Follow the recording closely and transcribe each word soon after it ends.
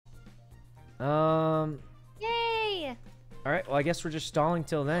Yay! All right. Well, I guess we're just stalling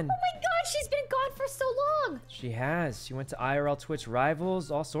till then. Oh my God, she's been gone for so long. She has. She went to IRL Twitch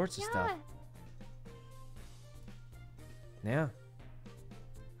Rivals, all sorts of stuff. Yeah.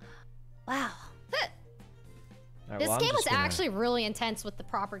 Wow. Right, This well, game was actually really intense with the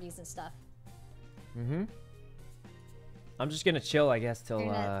properties and stuff. Mm-hmm. I'm just gonna chill, I guess, till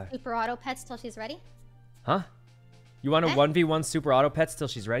Super Auto Pets till she's ready. Huh? You want to 1v1 Super Auto Pets till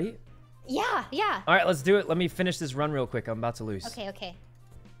she's ready? Yeah, yeah. All right, let's do it. Let me finish this run real quick. I'm about to lose. Okay, okay.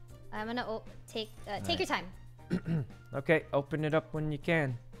 I'm gonna take your time. Okay, open it up when you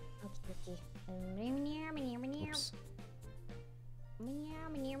can. Okay. Oops.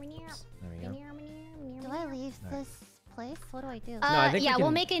 Do I leave this place? What do I do? No, I think yeah,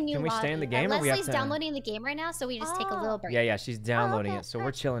 we'll make a new Can we stay in the game? Or we have Leslie's to... downloading the game right now, so we just take a little break. Yeah, she's downloading it, so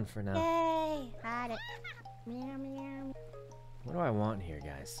we're chilling for now. Yay! Got it. What do I want here,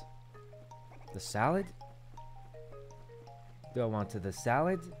 guys? The salad? Do I want the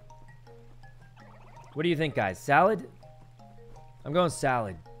salad? What do you think, guys? Salad? I'm going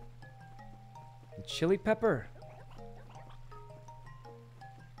salad. The chili pepper?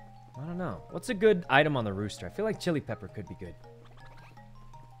 I don't know. What's a good item on the rooster? I feel like chili pepper could be good.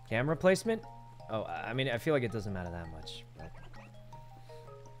 Camera placement? Oh, I mean, I feel like it doesn't matter that much. But...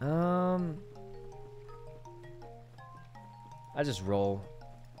 I just roll.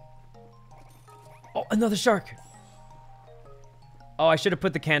 Oh, another shark! Oh, I should have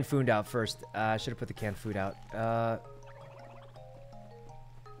put the canned food out first. I should have put the canned food out. You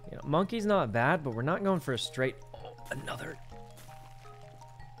know, monkey's not bad, but we're not going for a straight... Oh, another...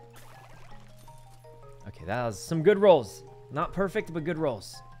 Okay, that was some good rolls. Not perfect, but good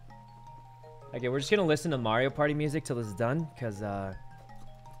rolls. Okay, we're just gonna listen to Mario Party music till this is done, because, well,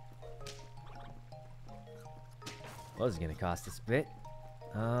 this is gonna cost us a bit.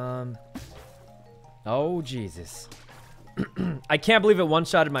 Oh, Jesus. I can't believe it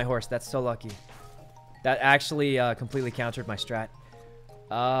one-shotted my horse. That's so lucky. That actually completely countered my strat.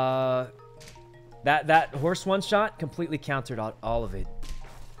 That horse one-shot completely countered all of it.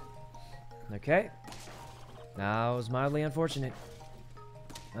 Okay. That was mildly unfortunate.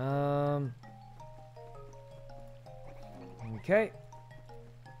 Okay.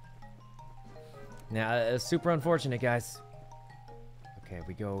 Now, it's super unfortunate, guys. Okay,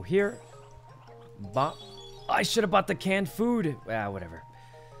 we go here. Bop. I should have bought the canned food. Ah, whatever.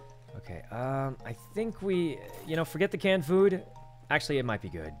 Okay, I think we... You know, forget the canned food. Actually, it might be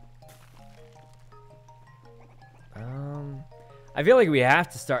good. I feel like we have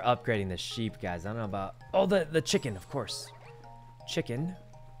to start upgrading the sheep, guys. I don't know about... Oh, the chicken, of course. Chicken.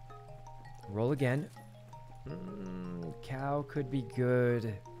 Roll again. Cow could be good.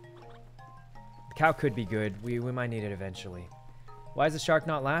 The cow could be good. We might need it eventually. Why is the shark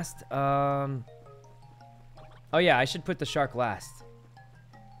not last? Oh, yeah, I should put the shark last.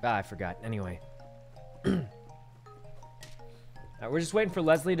 Ah, I forgot. Anyway. We're just waiting for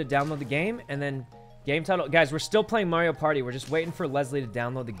Leslie to download the game, and then... Game title. Guys, we're still playing Mario Party. We're just waiting for Leslie to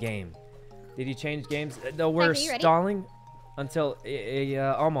download the game. Did he change games? No, we're stalling until...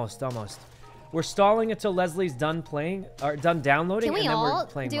 almost. We're stalling until Leslie's done playing, or done downloading, and then we're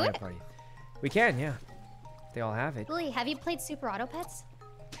playing Mario Party. We can, yeah. They all have it. Lily, have you played Super Auto Pets?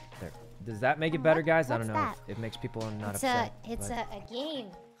 There. Does that make it better, guys? I don't know if it makes people not upset. It's a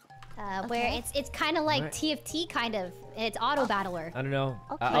game. Where it's kind of like TFT, kind of. It's auto battler. I don't know.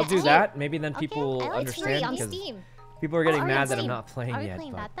 I'll do that. Maybe then people will understand, because people are getting mad that I'm not playing yet. Are we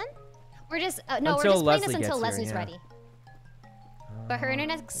playing that then? We're just no, we're just playing this until Leslie's ready. But her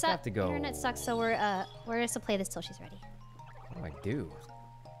internet sucks. Her internet sucks, so we're just to play this till she's ready. What do I do?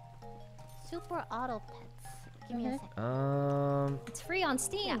 Super Auto Pets. Give me a second. It's free on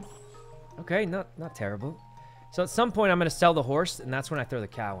Steam. Okay, not terrible. So at some point I'm gonna sell the horse, and that's when I throw the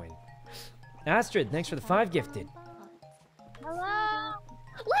cow in. Astrid, thanks for the 5 gifted. Hello,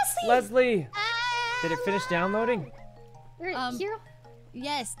 Leslie. Did it finish downloading? Here?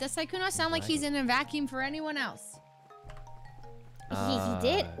 Yes. Does Sykkuno sound like he's in a vacuum for anyone else? He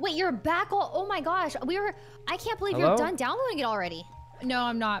did. Wait, you're back? Oh my gosh, I can't believe you're done downloading it already. No,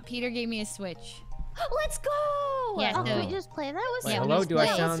 I'm not. Peter gave me a Switch. Let's go! Yes, Can we just play that? Wait, hello? Do I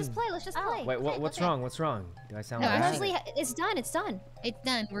sound... Let's just play. Wait, what's wrong? What's wrong? Do I sound no, bad? actually, it's done. It's done. It's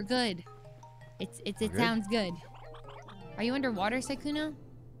done. We're good. It sounds good. Are you underwater, Sykkuno?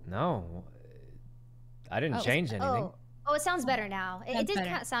 No. I didn't change anything. Oh, it sounds better now. It did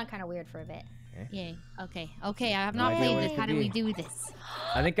sound kind of weird for a bit. Yay. Okay. I have not played this. How do we do this?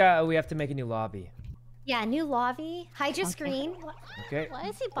 I think we have to make a new lobby. Yeah, new lobby. Hide your screen. Okay. Why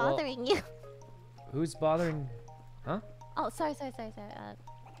is he bothering you? Who's bothering? Huh? Oh, sorry.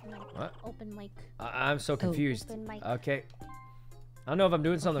 What? Open mic. I'm so confused. Open mic. Okay. I don't know if I'm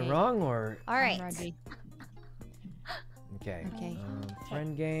doing something wrong or... All right. Okay. Okay.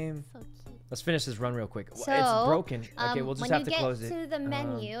 Friend game. So cute. Let's finish this run real quick. So, it's broken. Okay, we'll just have to close it. When you get to the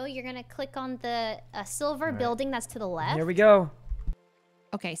menu, you're gonna click on the silver building that's to the left. Here we go.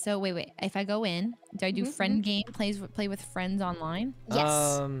 Okay, so wait. If I go in, do I do friend game? Play with friends online?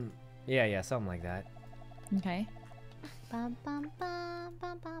 Yes. Yeah, something like that. Okay.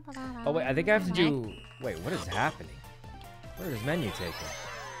 Oh wait, I think I have to do. Wait, what is happening? Where does menu take me?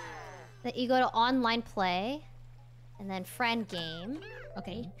 That you go to online play, and then friend game.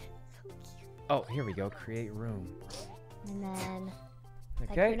 Okay. Oh, here we go. Create room. And then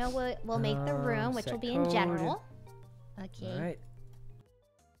Okay. Sykkuno will make the room, which will be in general. Okay. All right.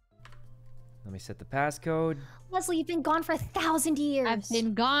 Let me set the passcode. Leslie, you've been gone for 1,000 years. I've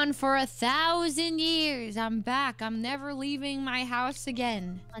been gone for 1,000 years. I'm back. I'm never leaving my house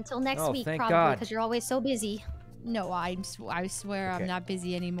again. Until next week, thank probably, God. because you're always so busy. No, I swear I'm not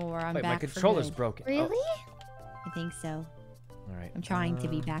busy anymore. I'm Wait, back my controller's for good. broken. Really? Oh. I think so. All right. I'm trying to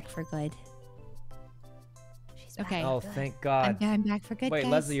be back for good. She's back. Okay. Oh, thank God. I'm back for good, Wait,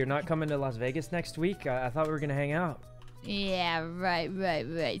 guys. Leslie, you're not coming to Las Vegas next week? I thought we were gonna hang out. Yeah, right.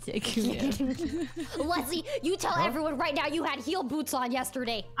 Leslie, you tell everyone right now you had heel boots on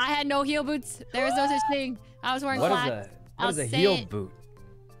yesterday. I had no heel boots. There was no such thing. I was wearing flats. What is a heel boot?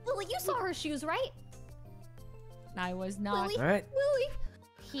 Lily, you saw her shoes, right? I was not. Lily, All right. Lily.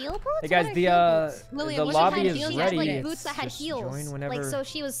 Heel boots? Hey guys, Lily, the it wasn't lobby had is heels, ready. Like It's boots that had just heels. join whenever, Like, so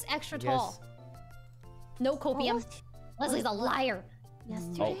she was extra I tall. guess. No copium. Leslie's a liar.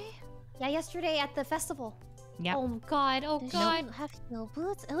 Yesterday? Yeah, yesterday at the festival. Yep. Oh God, oh Did God. she have heel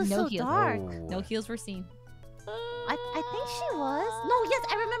boots? It was No so heels. dark. Oh. No heels were seen. I think she was. No, yes,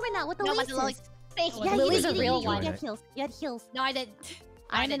 I remember now with the No, but laces. like, fake. Yeah, Lily's a you real did, one. You had heels. You had heels. No, I didn't.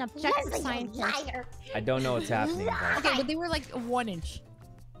 I'm an objective Leslie's a scientist. liar. I don't know what's happening. But... Okay, but they were like 1 inch.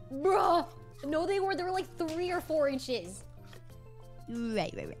 Bruh. No, they were like 3 or 4 inches.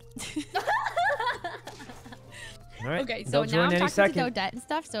 Right. All right. Okay, so They'll now join I'm any talking second. to Dodette and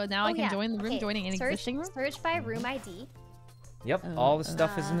stuff, so now I can join the room, joining an existing room. Search by room ID. Yep, all the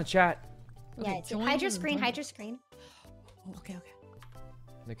stuff is in the chat. Yeah, join hide the your room, screen, join hide your screen. Okay.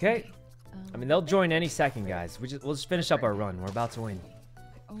 Okay. I mean, they'll join any second, guys. We'll just finish up our run. We're about to win.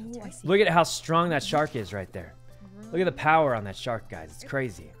 Oh, I see. Look at how strong that shark is right there. Look at the power on that shark, guys. It's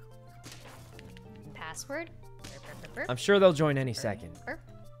crazy. Password. I'm sure they'll join any second.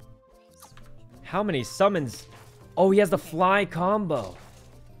 How many summons? Oh, he has the fly combo.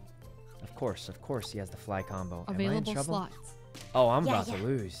 Of course he has the fly combo. Am I in Available trouble? slots. Oh, I'm about to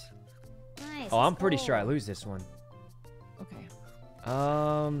lose. Nice. Oh, I'm pretty sure I lose this one. Okay.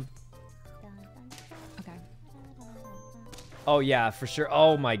 Okay. Oh yeah, for sure.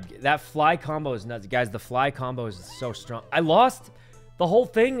 Oh my, that fly combo is nuts, guys. The fly combo is so strong. I lost the whole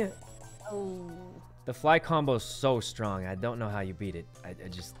thing. Oh. The fly combo is so strong. I don't know how you beat it. I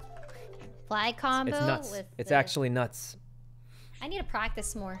just. Fly combo. It's nuts. With It's actually nuts. I need to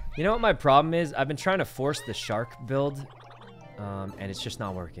practice more. You know what my problem is? I've been trying to force the shark build, and it's just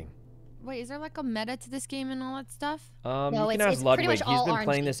not working. Wait, is there like a meta to this game and all that stuff? No, you can it's ask pretty Ludwig. much He's all been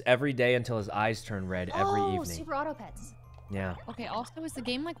playing RNG. this every day until his eyes turn red every evening. Super auto pets. Yeah. Okay, also, is the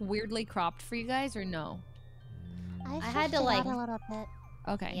game like weirdly cropped for you guys or no? I had to like. a little bit.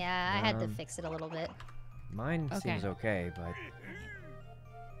 Okay. Yeah, I had to fix it a little bit. Mine seems okay, but.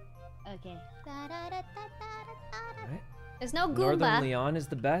 Okay. Right. There's no Northern Goomba Leon is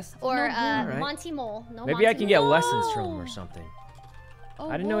the best. or Alright. Monty Mole. No Maybe I Monty can get Mole. lessons from him or something. Oh,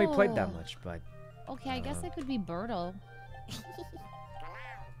 I didn't know he played that whoa. much, but. Okay, I guess it could be Birtle.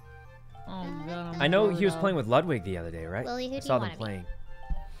 Oh, God, I know he was Birdo. playing with Ludwig the other day, right? Lily, who I do saw you them wanna be? playing.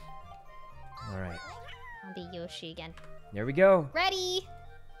 All right, I'll be Yoshi again. there we go. Ready?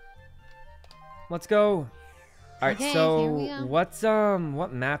 Let's go. All right, Okay, here so we go.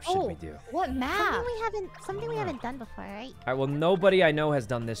 what map should we do? What map? Something we haven't done before, right? All right, well, nobody I know has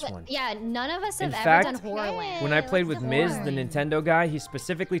done this one. Yeah, none of us have In ever fact, done Horrorland. When I played let's with do Miz, one. the Nintendo guy, he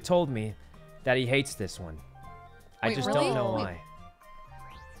specifically told me that he hates this one. I Wait, just really? don't know Wait. why.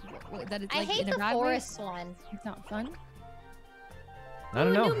 Wait, that it's I like hate in a the bad way? forest one. It's not fun. I don't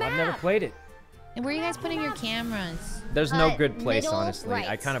Ooh, know. new I've never map. played it. And where are you guys putting your cameras? There's no good place, middle honestly. I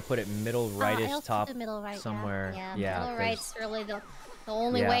right. kind of put it middle I rightish also top do middle right, yeah. somewhere. Yeah, Yeah. middle 'cause- right's really the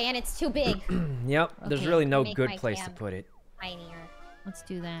only Yeah. way, and it's too big. Yep. There's Okay, really no make good my place to cam. put it. Tinier, Let's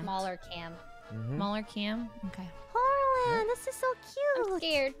do that. smaller cam. Smaller cam? Okay. Horrorland, this is so I'm cute.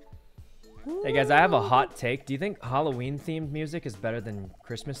 scared. Hey guys, I have a hot take. Do you think Halloween themed music is better than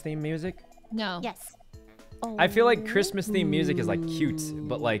Christmas themed music? No. Yes. I feel like Christmas themed music is like cute,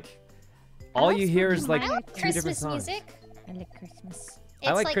 but like all you hear is like two different songs. Music. I like Christmas.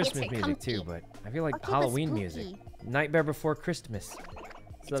 I like Christmas music too, but I feel like Halloween music. Nightmare Before Christmas.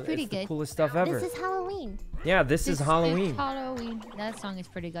 So it's pretty good. The coolest stuff ever. This is Halloween. Yeah, this is Halloween. Halloween. That song is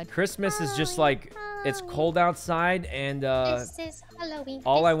pretty good. Christmas is just like it's cold outsid and this is Halloween.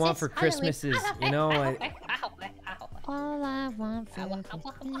 all I want for Christmas is, you know, all I want for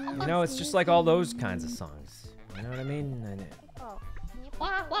Christmas. You know, it's just like all those kinds of songs. You know what I mean?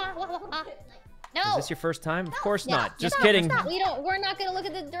 No. Is this your first time? Of course not. Just kidding. We're not gonna look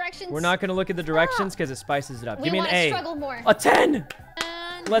at the directions. We're not gonna look at the directions because it spices it up. Give me an A. Struggle more. A 10.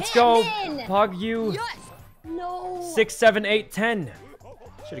 Let's go. Pog you. Yes. No. 6, 7, 8, 10.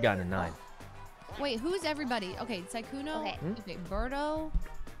 Should have gotten a 9. Wait, who's everybody? Okay, Sykkuno. Okay, Birdo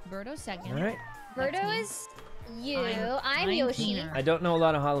second. All right. Birdo is you. I'm Yoshi. Peanut. I don't know a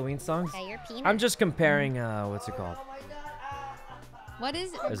lot of Halloween songs. Okay, you're Peanut. I'm just comparing. What's it called? What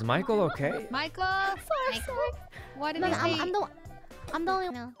is? Is Michael okay? Michael. What did he say? I'm the only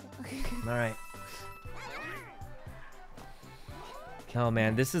one. All right. Oh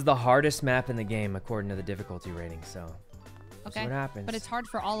man, this is the hardest map in the game according to the difficulty rating. So, we'll see what happens. But it's hard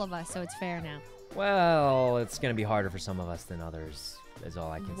for all of us, so it's fair now. Well, it's gonna be harder for some of us than others. Is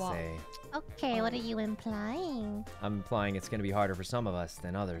all I can say. Okay, what are you implying? I'm implying it's gonna be harder for some of us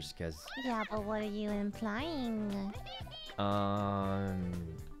than others, because. Yeah, but what are you implying?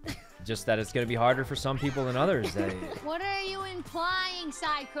 Just that it's gonna be harder for some people than others. What are you implying,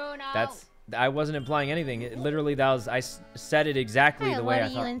 Sykkuno? I wasn't implying anything. It, literally, I said it exactly the way I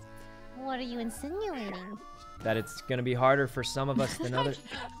thought. What are you insinuating? That it's gonna be harder for some of us than others.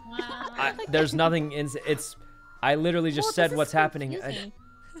 There's nothing in it's. I literally just said what's happening. I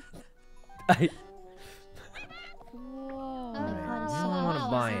don't want to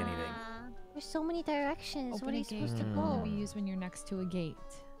buy anything. There's so many directions. What are you supposed to go? Be used when you're next to a gate.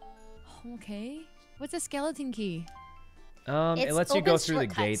 Okay. What's a skeleton key? It lets you go through the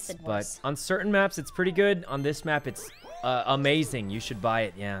gates, but on certain maps it's pretty good. On this map it's amazing. You should buy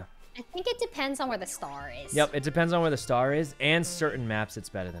it, yeah. I think it depends on where the star is. Yep, it depends on where the star is, and certain maps it's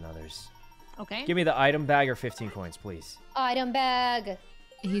better than others. Okay. Give me the item bag or 15 coins, please. Item bag.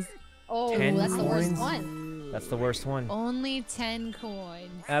 Oh, 10 that's the worst coins? one. That's the worst one. Only 10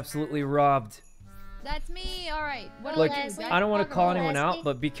 coins. Absolutely robbed. That's me. All right. What Look, Leslie? I don't want to call anyone out,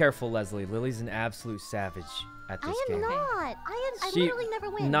 but be careful, Leslie. Lily's an absolute savage at this game. I am not. I literally never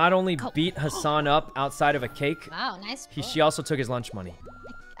win. Not only beat Hasan up outside of a cake. Wow, nice. She also took his lunch money.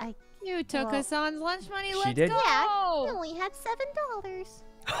 You took Hasan's lunch money. Let's did? go. Yeah, I only had $7.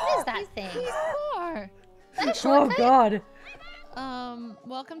 What is that thing? Oh God.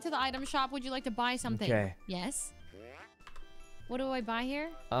 Welcome to the item shop. Would you like to buy something? Okay. Yes. What do I buy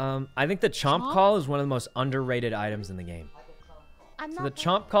here? I think the Chomp Call is one of the most underrated items in the game. So the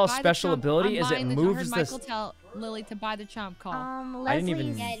Chomp Call's special ability is it moves the... Michael tell Lily to buy the Chomp Call. I didn't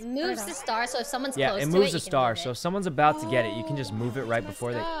even... Yeah, it moves the star, so if someone's yeah, close it to moves it, the star, so if someone's about to get it, you can just move it right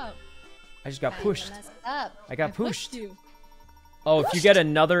before they... I just got pushed. I got pushed. Oh, if you get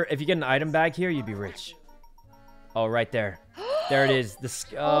an item bag here, you'd be rich. Oh, right there. There it is.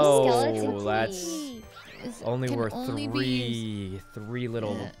 Oh, that's only worth three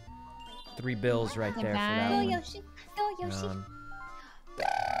little 3 bills right there for that one. Go, Yoshi. Go, Yoshi.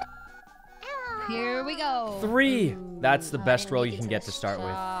 Here we go. 3. That's the best roll you can get to start with.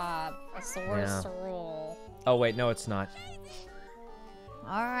 A source roll. Oh wait, no, it's not.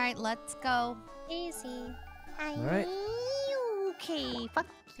 All right, let's go. Easy. All right. Okay, fuck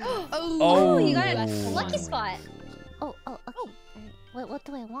you. Oh, you got a lucky spot. Okay. What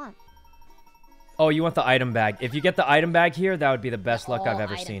do I want? Oh, you want the item bag. If you get the item bag here, that would be the best luck I've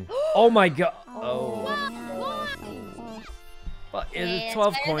ever seen. Oh my God. Oh. But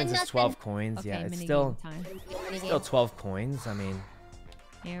 12 coins is 12 coins. Okay, yeah, it's still 12 coins. I mean.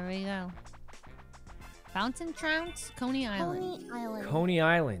 Here we go. Fountain Trounce, Coney Island. Coney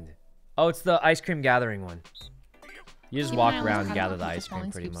Island. Oh, it's the ice cream gathering one. You just walk around and gather the ice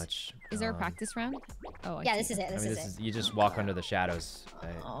cream pretty much. Is there a practice round? Oh, yeah, this is it. This is it. You just walk under the shadows.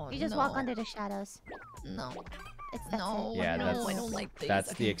 You just walk under the shadows. No. Yeah, I don't like these.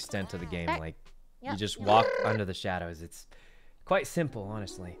 That's the extent of the game. Like, you just walk under the shadows. It's quite simple,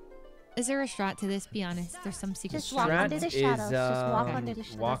 honestly. Is there a strat to this? Be honest. There's some secret just walk under the shadows. Just walk under the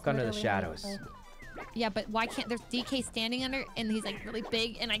shadows. Walk under the shadows. Yeah, but why can't there's DK standing under and he's like really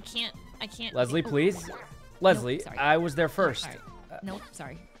big and I can't. Leslie, please. Leslie, nope, I was there first. Nope,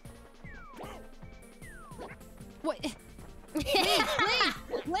 sorry. What? Please.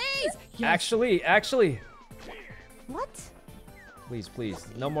 Yes. Actually. What? Please, please.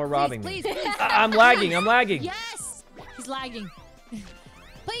 No more robbing please, me. please. I'm lagging. I'm lagging. Yes! He's lagging.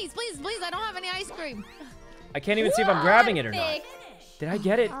 Please, please, please. I don't have any ice cream. I can't even see if I'm grabbing it or not. Did I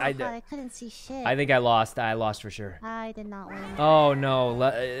get it? Oh, God, I couldn't see shit. I think I lost. I lost for sure. I did not win. Oh, no.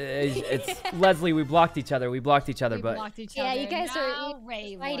 It's Leslie. We blocked each other. We blocked each other, but... blocked each yeah, other. you guys are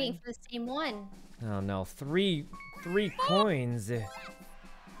Ray fighting for the same one. Oh, no. Three coins.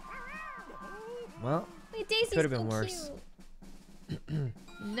 Well, Wait, Daisy's could have been so worse.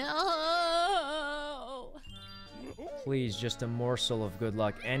 No. Please, just a morsel of good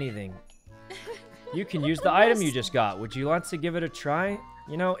luck. Anything. You can use the item you just got. Would you like to give it a try?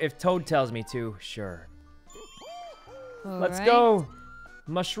 You know, if Toad tells me to, sure. Let's go.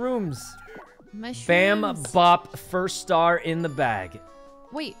 Mushrooms. Bam, bop, first star in the bag.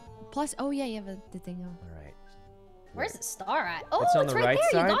 Wait, plus, oh yeah, you have the thing. All right. Where's the star at? Oh, It's on it's the right right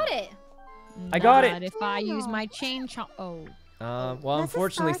there. side? You got it. I got it. If I use my chain well, Does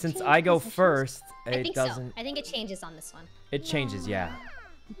unfortunately, the star since change I go positions? first, I it think doesn't. so. I think it changes on this one. It changes, yeah.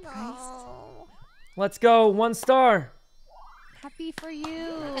 No. Let's go. 1 star. Happy for you.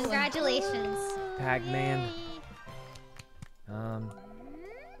 Congratulations. Pac-Man. The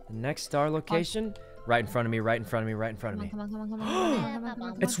next star location, right in front of me, right in front of me, right in front of me. Come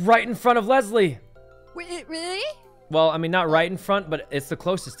on. It's right in front of Leslie. Wait, really? Well, I mean, not right in front, but it's the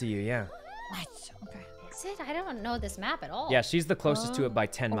closest to you, yeah. What? Okay. Is it? I don't know this map at all. Yeah, she's the closest to it by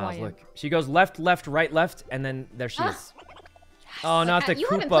 10 miles. I am. Look, she goes left, left, right, left, and then there she is. Oh, not the You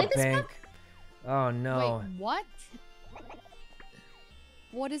haven't Koopa played this Bank. map? Oh, no. Wait, what?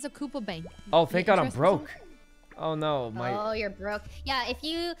 What is a Koopa Bank? Oh, thank God I'm Interested broke. Oh, no. Oh, you're broke. Yeah, if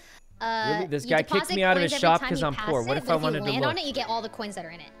you Really? This you guy kicked deposit me out of his coins shop every time because you I'm pass poor. it, What if but I wanted you to land on look? it, you get all the coins that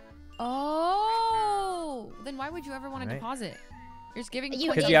are in it. Oh, then why would you ever want to Right. deposit? You're just giving.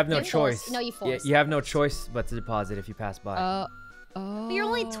 You- Because you have no you force. choice. No, you force. You have no choice but to deposit if you pass by. Oh. But you're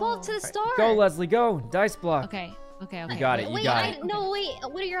only 12 to the star. Go, Leslie, go. Dice block. Okay. You got it. You Wait, got it. No, wait.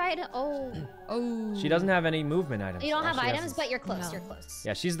 What are your items? Oh. Oh. She doesn't have any movement items. You don't All have she has items, is- but you're close. No. You're close.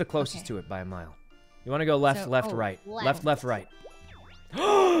 Yeah, she's the closest Okay. to it by a mile. You want to go left, So- left, oh, right. left. Left, right.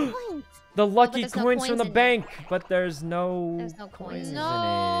 The lucky there's no coins from coins the in bank, but there's no, There's no coins in it. in it.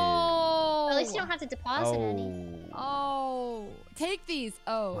 No. At least you don't have to deposit any. Oh. Take these.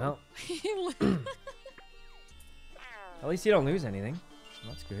 Oh. Well, at least you don't lose anything.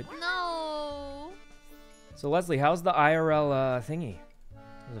 That's good. No. So, Leslie, how's the IRL thingy?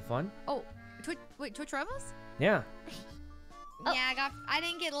 Was it fun? Oh. Twitch Rivals? Yeah. Yeah, I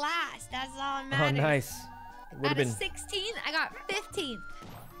didn't get last. That's all that Oh, matters. nice. Would have Out been. of 16, I got 15.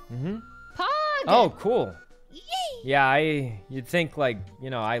 Mm-hmm. Pod. Oh, cool. Yay! Yeah, you'd think, like, you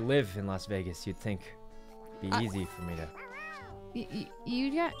know, I live in Las Vegas. You'd think it'd be easy for me to.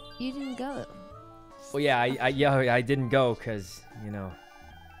 You didn't go. Well, yeah, I didn't go because, you know.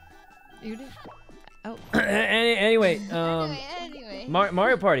 You didn't. Oh. Anyway, Anyway.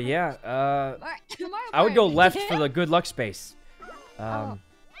 Mario Party, yeah. I would go left for the good luck space. Yeah.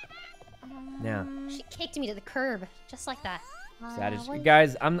 She kicked me to the curb, just like that.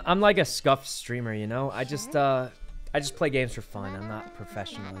 Guys, I'm like a scuffed streamer, you know. I just play games for fun. I'm not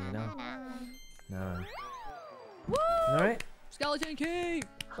professional, you know. No. All right. Skeleton Key.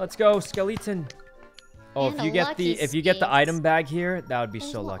 Let's go, skeleton. Oh, And if you a get lucky the space. item bag here, that would be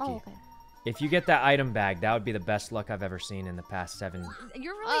so Oh, lucky. okay. If you get that item bag, that would be the best luck I've ever seen in the past 7.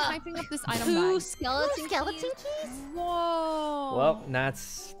 You're really hyping up this item Two bag. skeleton keys? Whoa. Well,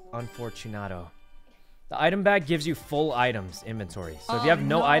 that's unfortunato. The item bag gives you full items inventory. So if you have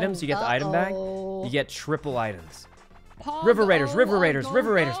no items, you get the item bag. You get triple items. River Raiders, River Raiders,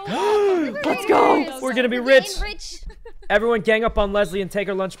 River Raiders. Let's go! We're gonna be rich. Everyone gang up on Leslie and take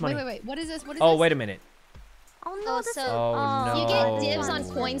her lunch money. Wait. What is this? What is Oh, this? wait a minute. Oh no, this so is... Oh, no. you get dibs on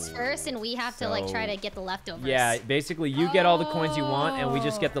coins first, and we have to like try to get the leftovers. Yeah, basically you get all the coins you want, and we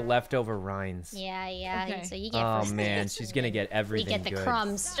just get the leftover rinds. Yeah. Okay. So you get. Oh first man, dibs, she's and gonna then get everything We get the good.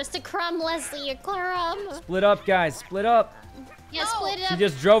 crumbs. Just a crumb, Leslie. A crumb. Split up, guys. Split up. Yeah, split it She up.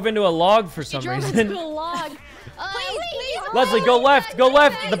 just drove into a log for some drove reason. into a log. Please. Leslie, go left. Go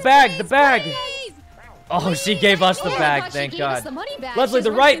left. The bag. The bag. Oh, she gave us the bag. Thank God. Leslie,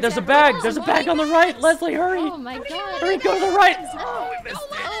 the right. There's a bag. There's a bag on the right. Leslie, hurry. Oh my God. Hurry, go to the right. Oh, we missed it.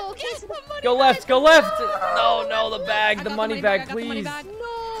 Oh, okay. Go left. Go left. No, the bag. The money bag, please.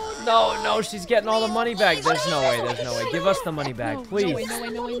 No, she's getting all the money back. There's no way. There's no way. Give us the money bag, please.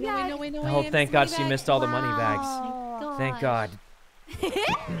 No way. Oh, thank God she missed all the money bags. Thank God.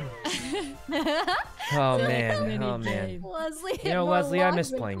 Oh man. Leslie. You know, Leslie, I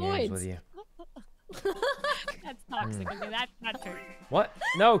miss playing games with you. That's toxic. Okay, that's not true. What?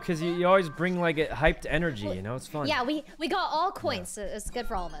 No, because you always bring like a hyped energy, you know? It's fun. Yeah, we got all coins, so it's good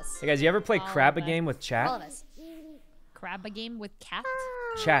for all of us. Hey guys, you ever play Crab a Game with chat? All of us. Crab a Game with cat?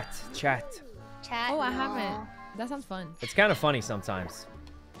 Chat. Oh, I haven't. That sounds fun. It's kind of funny sometimes.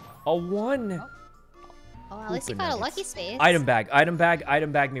 A 1. Oh, at least you got a lucky space. Item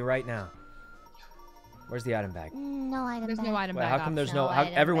bag me right now. Where's the item bag? No item There's bag. no item bag. How come there's no no?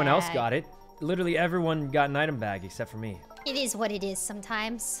 item Everyone else bag. got it. Literally everyone got an item bag except for me. It is what it is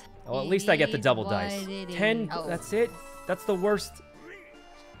sometimes. Oh, at least I get the It double is dice. what it 10. is. That's it. That's the worst.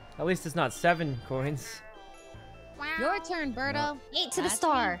 At least it's not 7 coins. Your turn, Birdo. 8 to the That's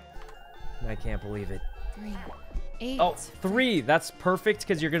star. I can't believe it. 3, 8. Oh, 3. That's perfect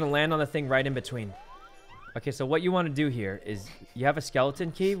because you're gonna land on the thing right in between. Okay, so what you want to do here is you have a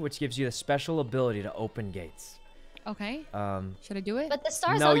skeleton key, which gives you the special ability to open gates. Okay. Should I do it? But the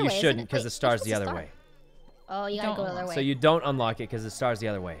star's No, the other you way, isn't shouldn't it? because Wait, the star's which the one's other star? way. Oh, you gotta go the other way. So you don't unlock it because the star's the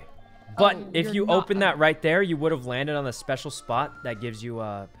other way. But if you're you not open that right there, you would have landed on the special spot that gives you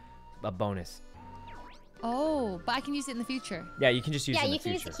a bonus. Oh, but I can use it in the future. Yeah, you can just use it in the you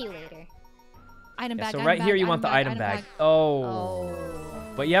can future. use the key later. Item Yeah, bag. so item right bag, here you want the item bag. Oh.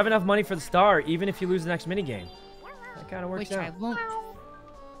 But you have enough money for the star, even if you lose the next minigame. That kind of works Which I out. won't.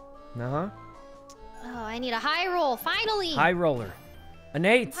 Uh-huh. Oh, I need a high roll, finally. High roller. An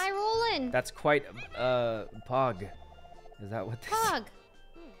 8. High rolling. That's quite pog. Is that what this? Pog.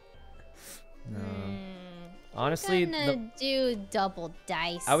 No. Honestly, I'm gonna do double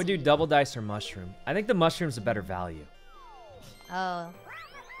dice. I would do double dice or mushroom. I think the mushroom's a better value. Oh.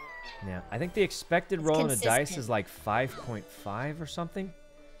 Yeah, I think the expected roll on a dice is like 5.5 or something.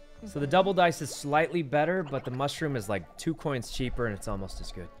 So the double dice is slightly better, but the mushroom is like 2 coins cheaper and it's almost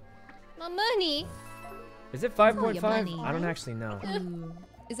as good. My money. Is it your 5.5? money. I don't actually know. Ooh.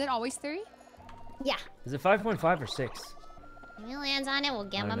 Is it always 3? Yeah. Is it 5.5 or 6? If he lands on it, we'll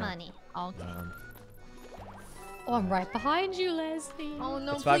get my know. money. Okay. Oh, I'm right behind you, Leslie. Oh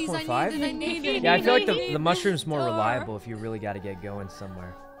no, It's please, 5.5? I need it. Yeah, I feel like the mushroom's more reliable if you really got to get going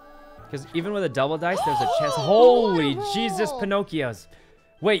somewhere. Because even with a double dice, there's a chance. Holy Jesus, Pinocchios.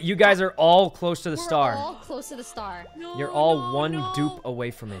 Wait, you guys are all close to the star. We're all close to the star. You're all one dupe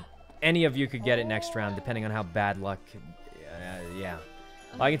away from it. Any of you could get it next round, depending on how bad luck. Yeah.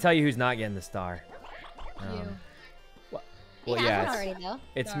 Well, I can tell you who's not getting the star. Well, He yeah, has one already, though.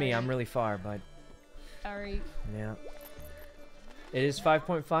 it's me. I'm really far, but Sorry. yeah. It is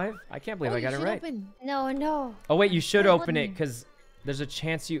 5.5. I can't believe I got it right. Open. No. Oh wait, you should Wait, open what? it because there's a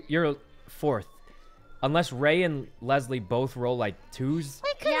chance you're 4th, unless Ray and Leslie both roll like 2s.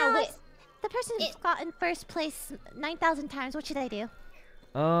 Wait, the person who's gotten first place 9,000 times, what should I do?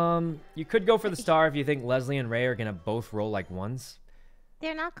 You could go for the star if you think Leslie and Ray are gonna both roll like 1s.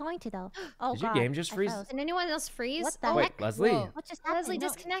 They're not going to, though. Oh, Did your game just freeze? Did anyone else freeze? What the Wait, heck? Leslie. Whoa. What just happened? Leslie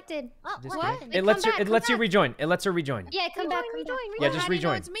disconnected. Oh, Disconnect? what? It lets her. Come It back, lets come you rejoin. It lets her rejoin. Yeah, come back. Yeah, just How do you know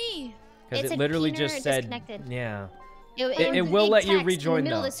rejoin. it's me? Because It it said literally Keener just said. disconnected. Yeah. It will let you text in rejoin, the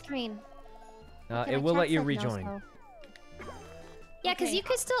middle though. of the screen. Okay, It my will chat let you said no, rejoin. so- Yeah, because you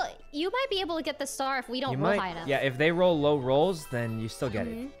could still. You might be able to get the star if we don't You roll might. high enough. Yeah, if they roll low rolls, then you still get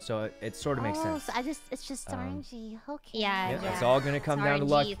it. So it sort of makes Oh, sense. so it's just RNG. Okay. Yeah, Yeah, it's all gonna come It's down to RNG,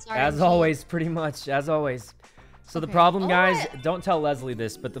 luck, it's as RNG. always, pretty much, as always. So the Okay. problem, guys, Alright. don't tell Leslie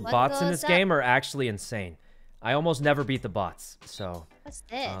this, but the What bots in goes this up? game are actually insane. I almost never beat the bots, so. What's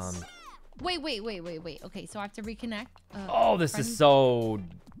this? Wait. Okay, so I have to reconnect. Oh, this friend- is so.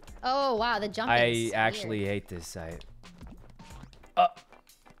 Oh wow, the jumping. I actually hate this.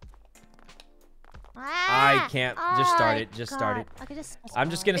 I can't. Just start it. Just start it. I could just. I'm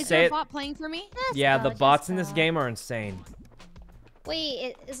just gonna Is say there a it. bot playing for me? Yeah, the go, bots just in this go. game are insane.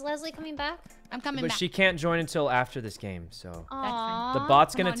 Wait, is Leslie coming back? I'm coming But back. she can't join until after this game, so. Aww. The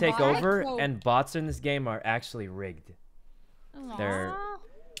bot's Come gonna on, take bot. over, Whoa. and bots in this game are actually rigged. Aw. They're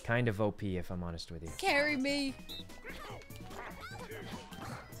kind of OP, if I'm honest with you. Carry me.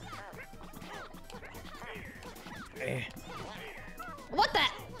 What the?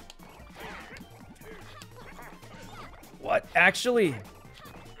 What? Actually?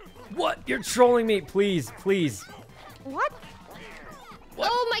 What? You're trolling me. Please, please. What?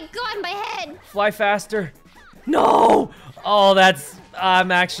 Oh my god, my head! Fly faster. No! Oh, that's...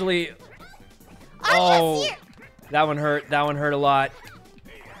 I'm actually... Oh, that one hurt. That one hurt a lot.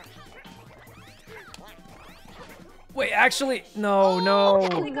 Wait, actually... No, no.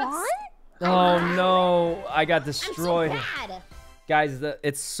 What? Oh, no. I got destroyed. I'm so bad. Guys,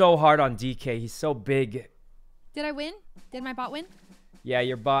 it's so hard on DK. He's so big. Did I win? Did my bot win? Yeah,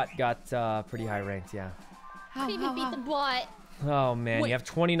 your bot got pretty high ranked, yeah. How? Couldn't even beat the bot. Oh man, Wait. you have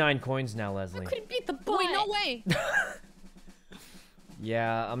 29 coins now, Leslie. I couldn't beat the bot. Wait, no way.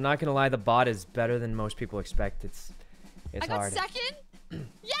 Yeah, I'm not gonna lie. The bot is better than most people expect. It's I got hard. second.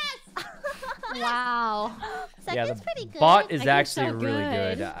 Yes. Wow. Yeah, Second's the pretty good. bot is I think actually so really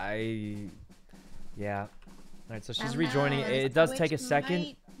good. good. Yeah. All right, so she's Oh, rejoining. no, It this does take a Twitch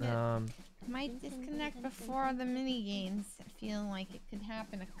second. Might disconnect before the mini games. I feel like it could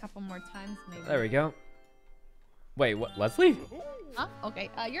happen a couple more times maybe. There we go. Wait, what? Leslie? Oh, okay.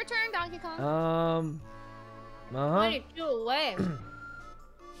 Your turn, Donkey Kong. Why did you away?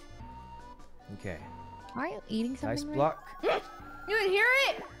 Okay. Are you eating something? Dice right? block. You didn't hear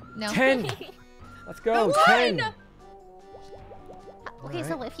it? No. 10. Let's go. 10. Okay,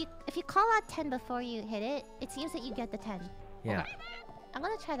 so Alright. if you call out 10 before you hit it, it seems that you get the 10. Yeah. I'm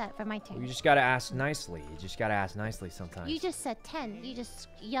gonna try that for my You turn. just gotta ask nicely. You just gotta ask nicely sometimes. You just said 10. You just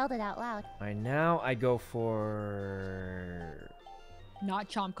yelled it out loud. All right, now I go for Not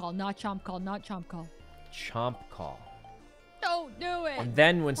chomp call. Not chomp call. Not chomp call. chomp call. Don't do it. And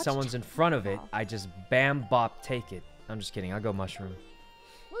then when What's someone's in chomp front of it, call? I just bam bop take it. I'm just kidding. I'll go mushroom.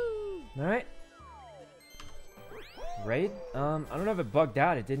 Woo. All right. Raid? I don't know if it bugged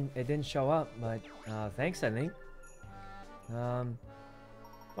out. It didn't show up, but thanks, I think.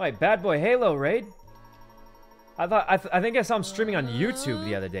 Wait, Bad Boy Halo raid? I think I saw him streaming on YouTube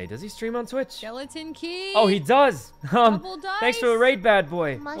the other day. Does he stream on Twitch? Skeleton key. Oh, he does. Double dice. Thanks for the raid, Bad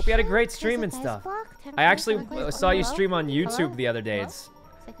Boy. Hope you had a Mushroom? great There's stream a and dice stuff. block, 10 I actually coins, 10 coins. saw you Hello? stream on YouTube Hello? the other day. Hello? It's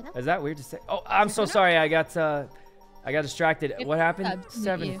Sykkuno? Is that weird to say? Oh, I'm so sorry. I got distracted. Gift What happened? subs, didn't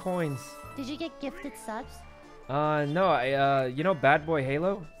 7 you? coins. Did you get gifted subs? No. You know Bad Boy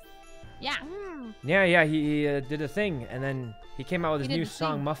Halo? Yeah. Mm. Yeah. He did a thing, and then he came out with He his did new the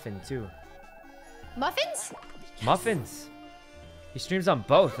song thing. Muffin too. Muffins? Muffins. He streams on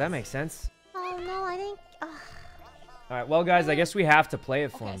both. That makes sense. Oh no, I didn't. All right. Well, guys, I guess we have to play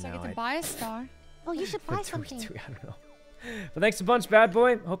it for Okay, him so I now. get to buy a star. Oh, you should buy something. I don't know. But thanks a bunch, Bad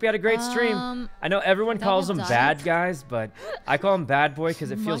Boy. Hope you had a great stream. I know everyone calls them double bad dice? guys, but I call him Bad Boy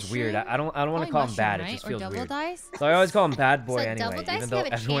because it feels weird. I don't want to Probably call him mushroom, bad. right? It just Or feels double weird. dice? So I always call him Bad Boy So anyway, double dice even you though have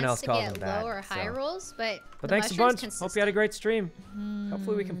a everyone chance else to calls get him bad. low or high so. rolls, but But the thanks a mushroom's bunch. Hope consistent. you had a great stream.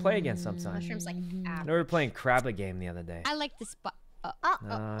 Hopefully we can play again sometime. Mushrooms like I know we were playing Crabba game the other day. I like the spot.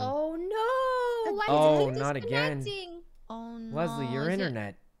 oh no! Why Oh, is it not again. disconnecting? Oh no. Leslie, your is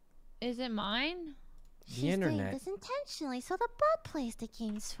internet. Is it mine? She's internet. doing this intentionally, so the bot plays the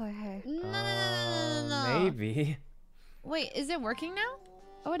games for her. No. Maybe. Wait, is it working now?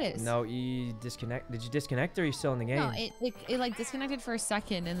 Oh, it is. No, you disconnect. Did you disconnect or are you still in the game? No, it like disconnected for a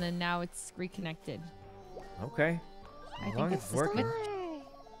second and then now it's reconnected. Okay. I As long think as it's it's working. Star.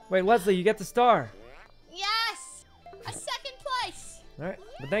 Wait, Leslie, you get the star. Yes! A second place! All right.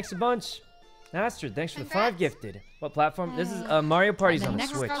 But thanks a bunch. Astrid, thanks for the Congrats. 5 gifted. What platform? This is Mario Party's the on the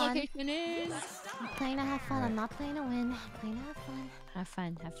next Switch. star location is. I'm playing to have fun. I'm not playing to win. I'm playing to have fun. Have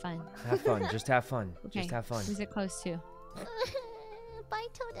fun. Have fun. Have fun. Just have fun. Okay. Just have fun. Who's it close to? Bye,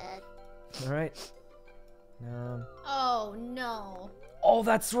 Toadette. All right. Oh no! Oh,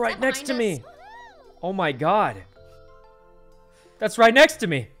 that's right that next to behind me. Oh my God. That's right next to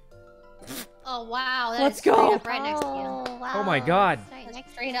me. Oh wow! That Let's is straight go. up right next to you. Wow. Oh my God. That's right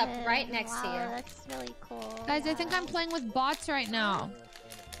next Straight to up him. right next to Wow, you. That's really cool. Guys, I think I'm playing with bots right now.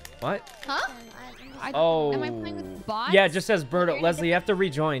 What? Huh? Oh. Am I playing with bots? Yeah, it just says Birdo. Leslie, you have to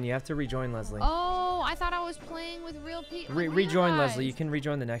rejoin. You have to rejoin, Leslie. Oh, I thought I was playing with real people. Rejoin, Leslie. You can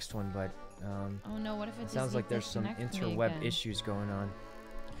rejoin the next one, but Oh no, what if it it sounds like there's some disconnects me interweb again? issues going on.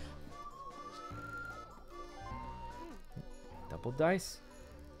 Double dice?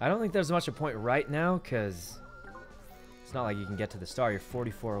 I don't think there's much a point right now, because it's not like you can get to the star. You're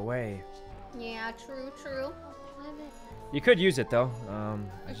 44 away. Yeah, true. You could use it, though.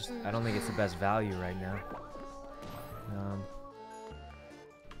 I don't think it's the best value right now.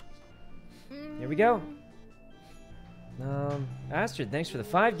 Here we go. Astrid, thanks for the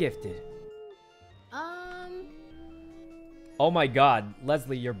 5 gifted. Oh my God,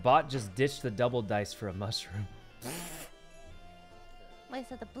 Leslie, your bot just ditched the double dice for a mushroom. Wait,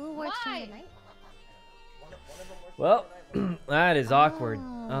 so the blue works from tonight? Well, that is awkward.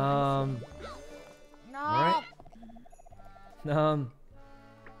 No. Alright. There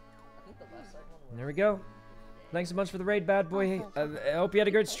we go. Thanks a bunch for the raid, Bad Boy. I hope you had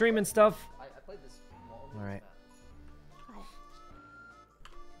a great stream and stuff. Alright.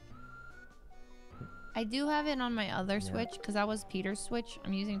 I do have it on my other Switch because that was Peter's Switch.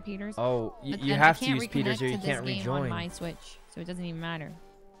 I'm using Peter's. Oh, but you then have I to can't use Peter's or reconnect you to can't this game rejoin. on my Switch, so it doesn't even matter.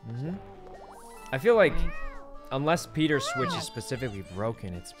 I feel like, Right. unless Peter's Switch is specifically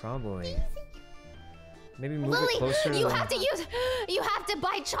broken, it's probably Maybe move Lily, it closer. you have to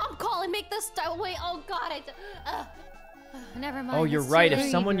buy Chomp Call and make the star. Wait, oh God, never mind. Oh, you're right. If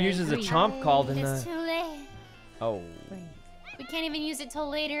someone uses a Chomp Call, then it's too late. Oh. We can't even use it till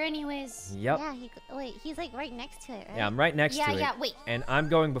later, anyways. Yep. Yeah, wait, he's like right next to it, right? Yeah, I'm right next to it. Yeah, wait. And I'm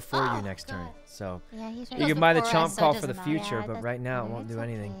going before you next turn. So yeah, he's right. you can buy the Chomp Call for the matter. future, Yeah, but right now it won't do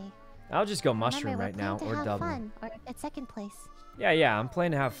anything. Okay. I'll just go Remember, mushroom we're right now playing to or have double. fun, or at second place. Yeah, I'm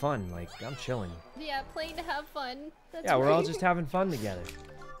playing to have fun. Like, I'm chilling. Yeah, playing to have fun. That's Yeah, we're all right. just having fun together.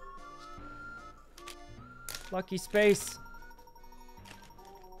 Lucky space.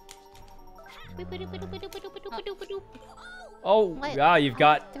 Oh, Wait, yeah, you've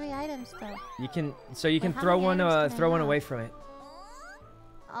got 3 items though. you can Wait, how throw many one items can I throw one have? away from it.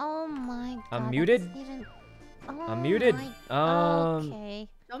 Oh my God. I'm that's muted? Even... Oh I'm muted. Okay.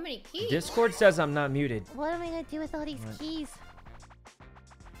 So many keys. Discord says I'm not muted. What am I gonna do with all these What? keys?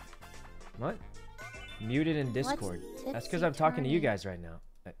 What? Muted in Discord. That's because I'm talking to you guys right now.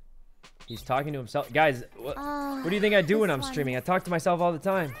 He's talking to himself. Guys, what do you think I do when I'm streaming? I talk to myself all the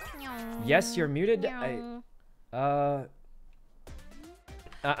time. Yes, you're muted. I'm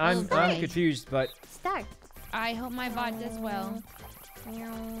confused, but Start. I hope my bot does well.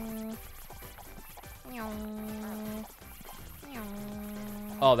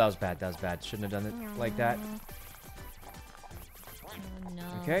 oh, that was bad. That was bad. Shouldn't have done it like that. Oh, no.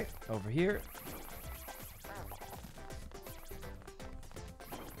 Okay, over here.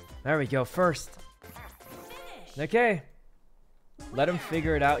 There we go. First. Okay. Let him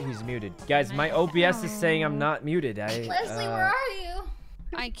figure it out. He's muted. Guys, my OBS is saying I'm not muted. Leslie, where are you?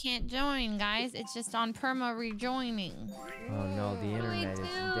 I can't join, guys. It's just on perma rejoining. Oh no, the internet is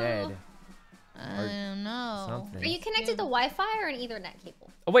dead. I don't know. Something. Are you connected to Wi-Fi or an Ethernet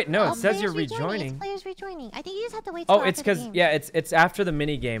cable? Oh wait, no, it says players you're rejoining. rejoining. It's players rejoining. I think you just have to wait. Oh, till it's after the because game. yeah, it's after the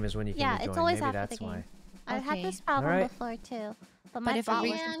mini game is when you can Yeah, rejoin. it's always Maybe after that's the game. why. I've had Okay. this problem Alright. before too, but my if bot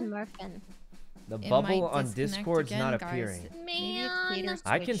we- was just Murphin. The It bubble might on disconnect Discord's again, not guys. appearing. Maybe it's Peter's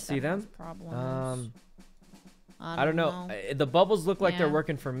I can Twitch see that has them. problems. I don't know. The bubbles look like they're Yeah.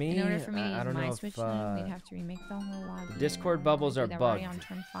 working for me. In order for me to I use don't my know Switch, if then we'd have to remake the whole lobby. Discord bubbles are I did that already bugged. on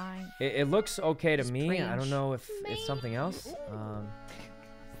turn 5. It looks okay to It's me. I don't cringe. know if it's something else. I Are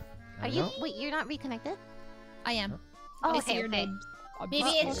don't you? know. Wait, you're not reconnected? I am. Oh, I okay, see your okay. name. Maybe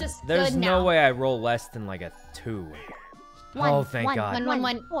it's just There's good no now. way I roll less than like a 2. Oh, thank God.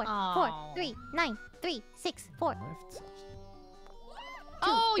 1, 4, 4, Aw. 3, 9, 3, 6, 4. Left.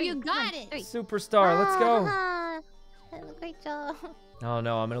 Oh, 3, you got 1, it. 3. Superstar, let's go. Great job. Oh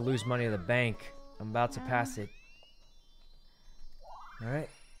no, I'm gonna lose money to the bank. I'm about to pass it. All right.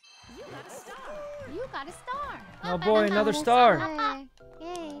 You got a star. Oh boy, another star.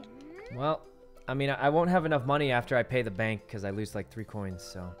 Yay. Well, I mean, I won't have enough money after I pay the bank because I lose like 3 coins.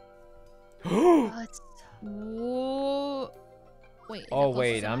 So. Whoa. Wait. Oh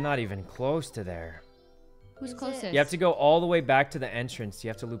wait, I'm not even close to there. Who's closest? You have to go all the way back to the entrance. You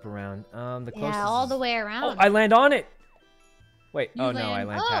have to loop around. The closest. Yeah, all the is- way around. Oh, I land on it. Wait. You Oh no, I land-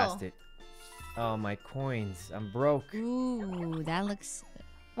 land Oh. past it. Oh, my coins. I'm broke. Ooh, that looks.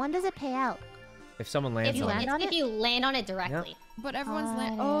 When does it pay out? If someone if lands you, on land it. on if it? you land on it directly. But everyone's Got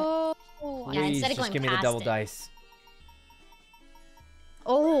like, it. oh. Yeah, Please, instead of just going give me the past double it. dice.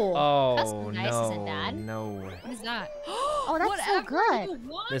 Oh. Oh, custom dice no, isn't bad. no. What is that? Oh, that's so good.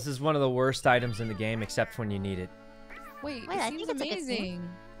 This is one of the worst items in the game, except when you need it. Wait, Wait, it I seems think it's a good thing. amazing.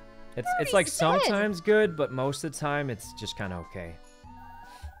 It's like it's good. sometimes good, but most of the time it's just kind of okay.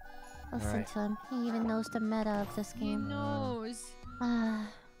 Listen Alright. to him. He even knows the meta of this He game. knows. Ah.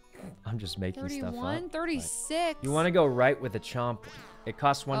 I'm just making stuff 31, up. 36. You want to go right with the chomp. It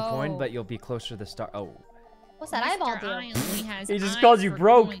costs 1 point, Oh. but you'll be closer to the star. Oh. What's that eyeball Mr. do? Eye only has He just eyes called you for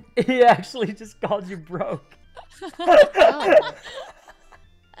broke. coins. He actually just called you broke.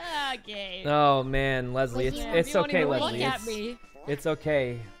 Okay. Oh man, Leslie, Well, it's You won't okay, even Leslie. Look at me. It's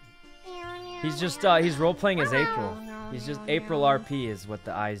okay. He's just he's role playing as April. He's just April RP is what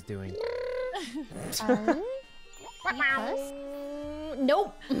the eye's doing.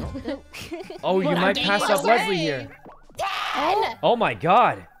 Nope. Oh, you might pass up Leslie here. 10. Oh my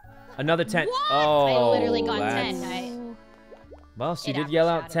God, another 10. Oh, I literally got that's- 10. Well, she It did yell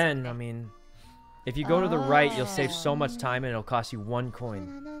out aftershot, it's 10. okay. I mean, if you go to the right, you'll save so much time and it'll cost you 1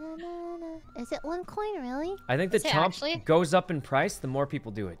 coin. Is it 1 coin, really? I think the Is it chomp actually? goes up in price the more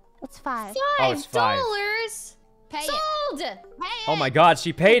people do it. It's 5. Oh, it's $5. $5. Pay Sold. Oh my God,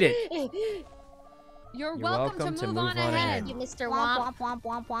 she paid it. You're You're welcome to move on ahead. You Mr. Womp, Womp. womp,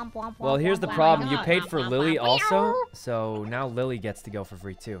 womp, womp, womp, Well, here's the womp, problem. womp. You God. paid for Womp, Lily womp, also, so now Lily gets to go for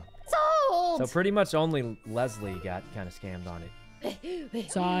free too. Sold. So pretty much only Leslie got kind of scammed on it.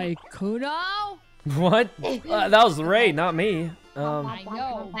 Sykkuno? What? That was Ray, not me. I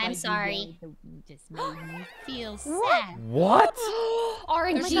know. I'm sorry. Just made me feel sad. What?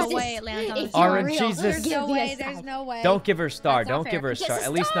 RNG. No way it lands on the RNG. There's no way. There's no way. Don't give her a star. That's not Don't give her a fair. star.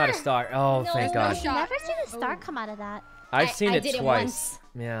 At least not a star. Oh, thank God. I've never seen a star come out of that. I've seen it did twice.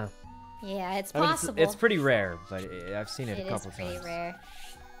 Yeah. Yeah, it's I mean, possible. it's pretty rare, but I've seen it a couple is pretty times. rare.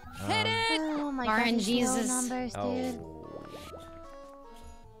 Hit it! Oh my RNGs god, is- numbers, dude.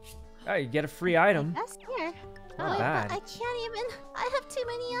 Oh, you get a free item. That's here. Not But bad. I can't even. I have too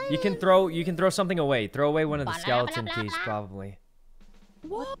many items. You can throw something away. Throw away one of the skeleton keys, probably.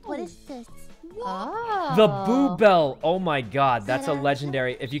 What is this? Oh. The Boo Bell. Oh my God, that's a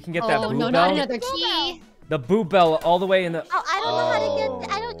legendary. If you can get that Oh, Boo no, Bell, not another key. the Boo Bell all the way in the. Oh, I don't know how to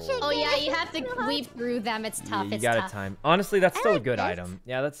get. I don't can't Oh get yeah, it. you have to weave through them. It's tough. You It's got tough. time. Honestly, that's still a like good this. item.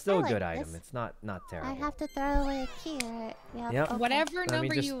 Yeah, that's still I a good like item. this. It's not I terrible. have to throw away a key. Right? Yep. Yep. Okay. Whatever Let me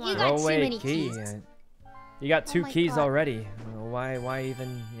number just you You want. got throw too away a many key. keys. You got two my keys God. already. Why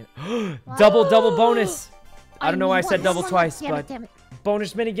even? You know? double bonus. I don't know why I said double twice, Damn it, but damn it.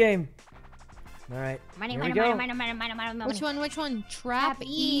 bonus mini game. All right. Money, Here we money, go. money, money, money, money, money. Which one? Which one?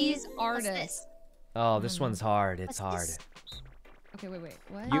 Trapeze What's artist. this? Oh, this one's hard. It's What's hard. this? Okay, wait.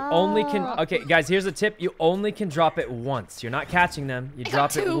 What? You only can. Oh. Okay, guys. Here's a tip. You only can drop it once. You're not catching them. You I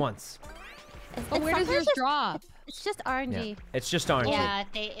drop got it two. once. But where does yours drop? It's just Yeah. RNG. It's just orange. Yeah,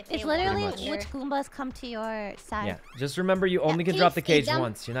 if they It's land literally much. here. which Goombas come to your side. Yeah. Just remember, you only can can drop you the cage feed them?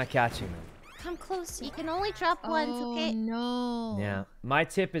 once. You're not catching them. Come closer. You can only drop once, okay? No. Yeah. My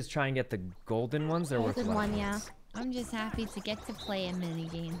tip is try and get the golden ones. They're worth a Golden lot. one, yeah. I'm just happy to get to play a mini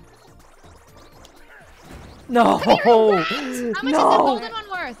game. No. How much is the golden one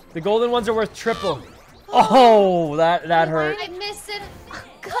worth? The golden ones are worth triple. Oh, that hurt. I missed it.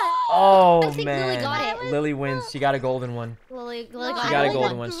 Oh I think Lily man. got it. Lily wins. She got a golden one. Lily No, got She I got a only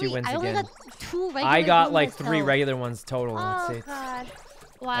golden one. She three. wins I only again. got 2 regular I got like Goombas 3 though. regular ones total. Oh It's god.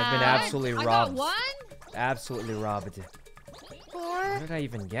 Wow. I've been absolutely I robbed. got one? Absolutely robbed. 4, What did I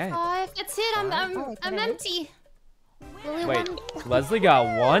even get? 5. That's it. I'm Oh, I'm okay. empty. Lily Wait, won. Leslie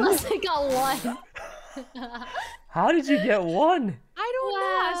got one? Leslie got 1. How did you get one? I don't know.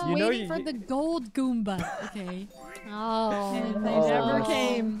 I was You know waiting you- for the gold Goomba. Okay. Oh. And they Oh. never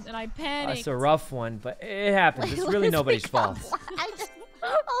came. And I panicked. That's a rough one, but it happens. It's really nobody's fault.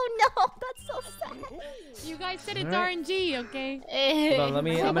 Oh no, that's so sad. You guys said it's Alright. RNG, okay? Hold on, I'm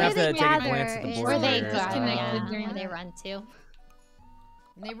gonna have to take a glance at the board Where they here. disconnected during where they run to.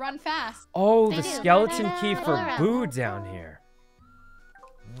 And they run fast. Oh, They the do. skeleton key for Alright. Boo down here.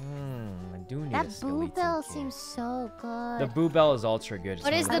 I do need a That Boo skeleton Bell key. seems so good. The Boo Bell is ultra good.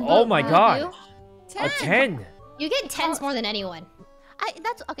 What is the Oh Boo my Boo god! do? A 10! You get 10s more than anyone.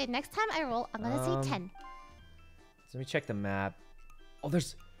 That's okay. Next time I roll, I'm gonna say 10. So let me check the map. Oh,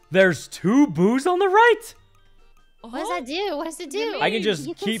 there's 2 Boos on the right! What does that do? What does it do? I can just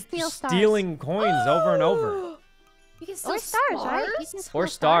You can keep steal stars. stealing coins over and over. You can steal Or stars, right? You can steal Or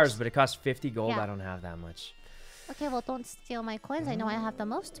stars, but it costs 50 gold. Yeah. I don't have that much. Okay, well, don't steal my coins. I know I have the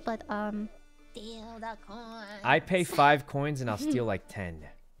most, but Steal the coin. I pay 5 coins and I'll steal like 10.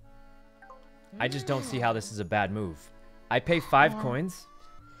 I just don't see how this is a bad move. I pay 5 Yeah. coins,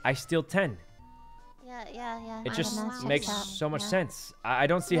 I steal 10. yeah. It just That checks makes out. so much Yeah. sense. I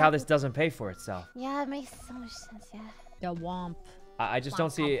don't see how this doesn't pay for itself. Yeah, it makes so much sense. Yeah. The womp. I just don't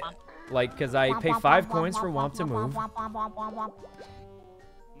see, like, because I pay 5 coins for Womp to move.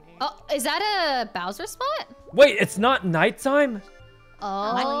 Oh, is that a Bowser spot? Wait, it's not nighttime? Oh,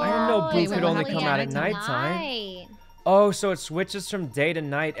 I didn't know Boo it's could only only come out at nighttime. night. Oh, so it switches from day to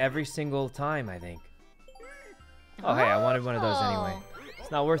night every single time, I think. Oh, hey, I wanted one of those anyway.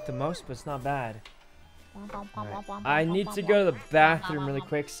 It's not worth the most, but it's not bad. I need to go to the bathroom really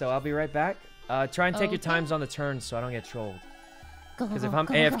quick, so I'll be right back. Try and take your times on the turns so I don't get trolled. Because if I'm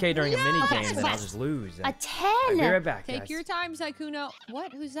AFK during a mini game, then I'll just lose. A 10. I'll be right back, Take guys. your time, Sykkuno.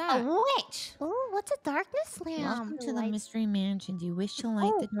 What? Who's A that? witch. Oh, what's a darkness lamp? Welcome to the mystery mansion. Do you wish to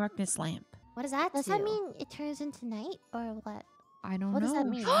light the darkness lamp? What does that Does do? that mean it turns into night or what? I don't What know. does that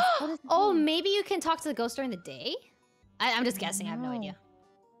mean? What does it Oh, mean? maybe you can talk to the ghost during the day? I'm just guessing. I have no idea.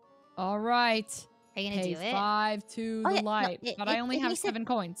 All right. Are you gonna Pay do it? 5 to Oh, the yeah, no, light, it- but I it- only it have makes it- 7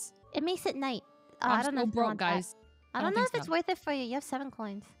 coins. It makes it night. I'm I don't know so if you broke, want that. guys. I I don't don't know if think it's so. worth it for you. You have 7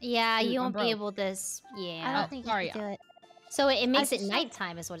 coins. Yeah, Dude, you I'm won't be broke. able to. I Yeah. don't think sorry, you can do it. So it makes it just-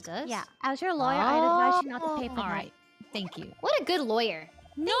 nighttime, is what it does. Yeah, as your lawyer, I'd advise you not to pay for All night. right. Thank you. What a good lawyer.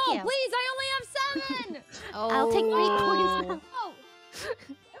 No, you. please. I only have 7. Oh. I'll take 3 coins now. Oh,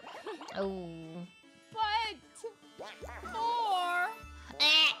 Oh. but 4. Eh.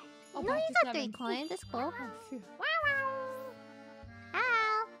 Oh, No, back you to got 3 7. coins. It's cool. Phew. Wow.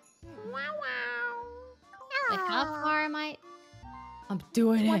 Ow. Wow. Wait, how far am I? I'm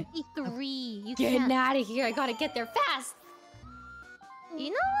doing 23. You Getting can't. out of here. I gotta get there fast.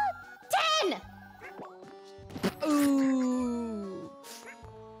 You know what? 10! Ooh.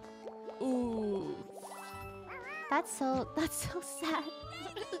 Ooh. That's so sad.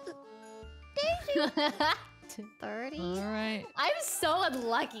 30? Alright. I'm so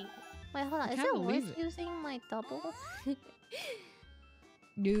unlucky. Wait, hold on. Is can't it believe worth it. using my double?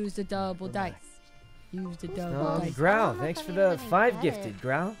 Use the double dice. Use the double dice. Growl, thanks for the 5 gifted,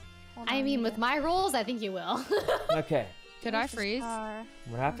 Growl. I mean, with my rolls, I think you will. Okay. Could I freeze?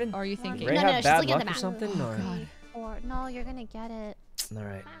 What happened? Or are you thinking? Ray No, no, have she's bad looking at luck the or map. something? Or... God. Or no, you're gonna get it.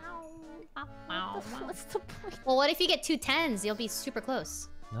 Alright. What's the point? Well, what if you get 2 10s? You'll be super close.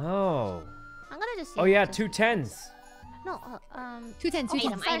 No. I'm gonna just. Oh yeah, 2 10s. No, 2 10, 2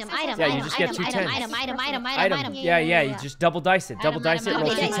 Item, 10. item. Yeah, you just get 2 item, 10s. item. Yeah, you just double dice it. Double dice it, roll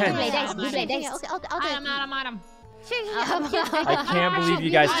 2 10s. Okay, I'll Item. I can't believe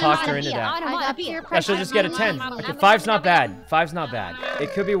you guys talked her into that. Yeah, she'll just get a 10. Okay, 5's not bad. 5's not bad.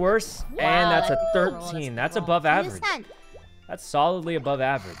 It could be worse, and that's a 13. That's above average. That's solidly above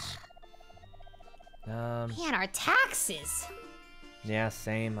average. Man, our taxes. Yeah,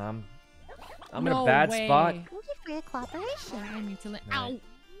 same. I'm in No a bad way. spot. Thank you for your cooperation. I need to let. Right.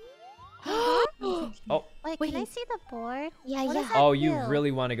 Ow! Oh, Wait, can I see the board? Yeah, What yeah. does that oh, you do?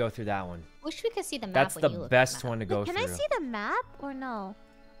 really want to go through that one. Wish we could see the map. That's when the you look at best map. one to go Wait, can through. I see the map or no?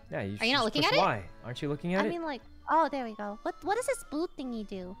 Yeah, you Are you not just looking push at it? Y. Aren't you looking at I it? mean, like, oh, there we go. What does this blue thingy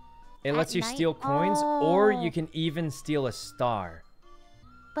do? It lets at you night? steal coins, or Oh. you can even steal a star.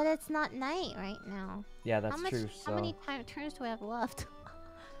 But it's not night right now. Yeah, that's how much? true. So, How many turns do I have left?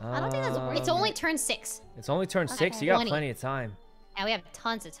 I don't think that's worth It's only turn 6. It's only turn 6. Okay. You got 20. plenty of time. And we have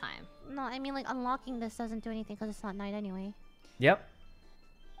tons of time. No, I mean, like, unlocking this doesn't do anything because it's not night anyway. Yep.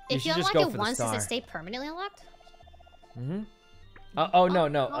 You If should you just unlock go it for the once, does star. it stay permanently unlocked? Mm-hmm. Oh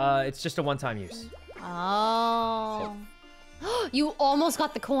no. It's just a one-time use. Oh. You almost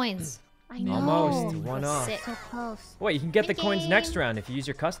got the coins. I know. Almost. One off. Sick. So close. Wait, you can get the coins Ding. next round if you use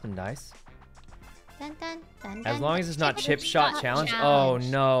your custom dice. Dun, dun, dun, As dun. long as it's not chip shot challenge. challenge.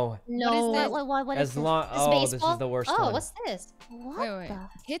 Oh no. No. What is As this? long. This Oh, this baseball? is the worst Oh, one. what's this? What Wait. the?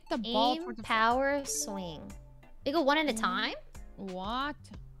 Hit the ball for Aim, the power, swing. They go one at a time? What?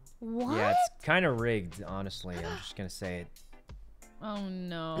 What? Yeah, it's kind of rigged, honestly. I'm just gonna say it. Oh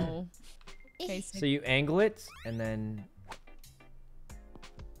no. Okay, So you angle it, and then.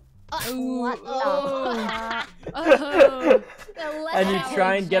 What the? Oh. And you That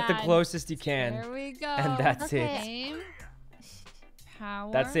try was and get the bad. closest you can. There we go. And that's Okay. it. Aim.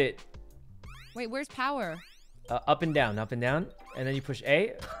 Power. That's it. Wait, where's power? Up and down, and then you push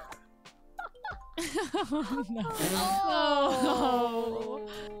A. Oh no.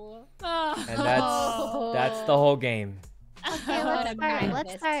 Oh. And that's the whole game. Okay, let's start.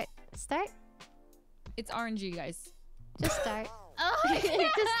 Let's start. Start. It's RNG, guys. Just start.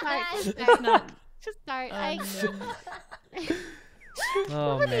 Just start. It's not. Just start. Oh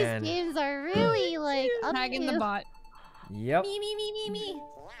Some of man. these games are really like up Tagging to- the bot. Yep. Me.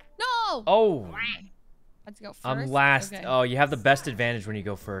 No. Oh, Let's go first. I'm last. Okay. Oh, you have the best advantage when you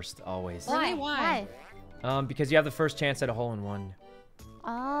go first, always. Really? Why? Because you have the first chance at a hole-in-one.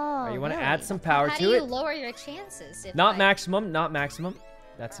 Oh. You want to really? add some power How to do you it. lower your chances? If Not like, maximum, not maximum.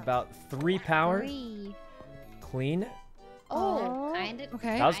 That's about 3 power. 3. Clean. Oh. kind of.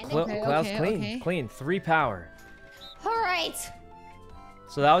 Okay. That was, Kinda. that was clean. okay. Clean. 3 power. All right.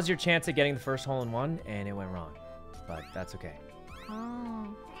 So that was your chance at getting the first hole-in-one, and it went wrong. But that's okay. Oh.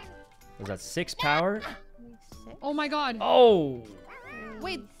 Was that 6 power? 6. Oh my god. Oh.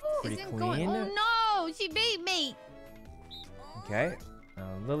 Wait. Pretty Isn't going. clean. Oh no. She beat me. Okay.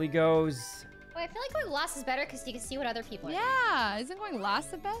 Lily goes. Well, I feel like going last is better because you can see what other people are. Yeah. Isn't going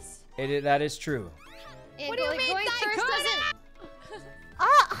last the best? That is true. Yeah, What do you mean, Going first Sykkuno? doesn't.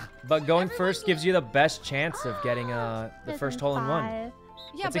 Ah! But going first gives you the best chance of getting the first hole-in-one. 5.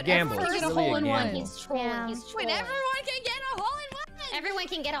 Yeah, It's a but gamble. everyone It's can get a really a hole in one. gamble. He's trolling. Yeah. He's Wait, trolling. everyone can get a hole in one. Everyone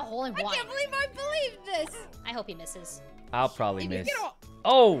can get a hole in I one. can't believe I believed this. I hope he misses. I'll probably If you miss. get a-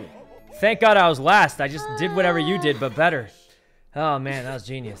 Oh! Thank God I was last. I just did whatever you did, but better. Oh man, that was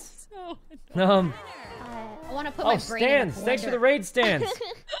genius. I want to put my brain stands! in a Thanks for the blender. raid stands.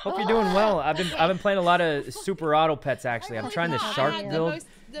 Hope you're doing well. I've been playing a lot of super auto pets actually. I'm trying the shark build.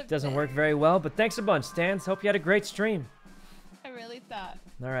 Doesn't work very well, but thanks a bunch, Stans. Hope you had a great stream. I really thought.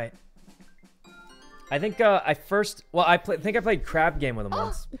 All right. I think I think I played Crab Game with him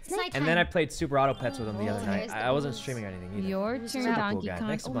once, It's nighttime. and then I played Super Auto Pets with him the other Oh, night. there's the I wasn't rules. streaming or anything either. Your turn, Super cool Donkey guy. Kong.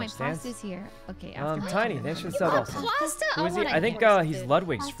 Thanks a Oh, my bunch, Stans. pasta's here. Okay, after my Tiny, turn. thanks for the You sub got also. pasta? Who is he? wanna I think taste he's it.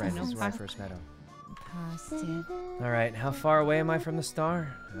 Ludwig's Pasta friend. This is where I pasta. first met him. Pasta. All right, how far away am I from the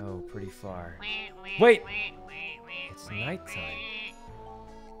star? Oh, pretty far. Wait! It's nighttime.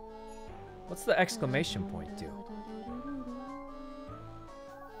 What's the exclamation point do?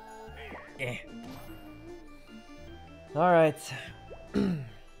 Eh. All right.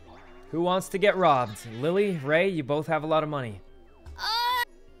 Who wants to get robbed? Lily, Ray, you both have a lot of money.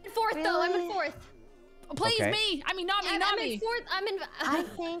 Fourth though, I'm in fourth. Please, me. I mean, not me, not I'm me. in fourth. I'm in. I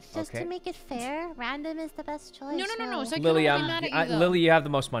think just to make it fair, random is the best choice. No. So Lily, Lily, you have the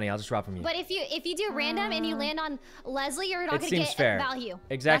most money. I'll just rob from you. But if you do random and you land on Leslie, you're not gonna get fair. value.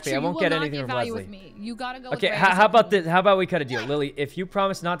 Exactly, I won't get anything from Leslie. With me. You gotta go. Okay, how about this? How about we cut a deal, Lily? If you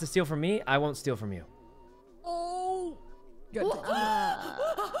promise not to steal from me, I won't steal from you. Oh. Good.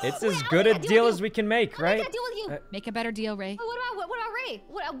 It's as good a deal as we can make, right? How do I deal with you? Make a better deal, Ray. What about Ray?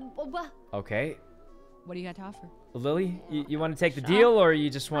 What? Okay. What do you got to offer? Lily, you want to take the deal, or you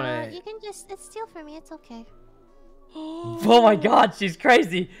just want to... You can just... It's steal for me. It's okay. Oh my god, she's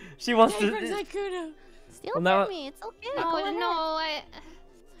crazy. She wants to... Steal for me. It's okay. Oh, no,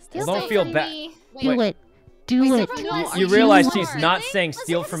 Steal don't feel bad. Do it. Do it. You realize she's not saying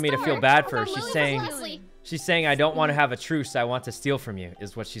steal from me to feel bad for her. She's saying I don't want to have a truce. I want to steal from you,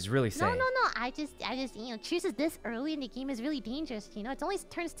 is what she's really saying. No. I just, truces this early in the game is really dangerous. It's only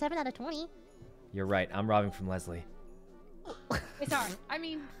turns 7 out of 20. You're right. I'm robbing from Leslie. It's hard. I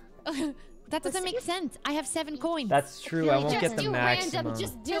mean, that doesn't make sense. I have 7 coins. That's true. I won't get the maximum. Random.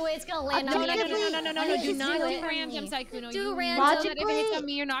 Just do it. It's gonna land No. on me. Do not do random, Sykkuno. Do random. Logically, if it hits on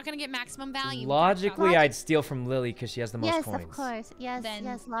me, you're not gonna get maximum value. Logically, I'd steal from Lily because she has the most coins. Yes, of course.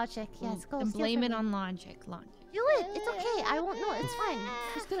 Yes, logic. Yes, go. Then blame it on logic. Do it. It's okay. I won't know. It's fine.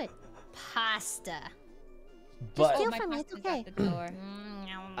 Just do it. Pasta. But steal from me. It's okay.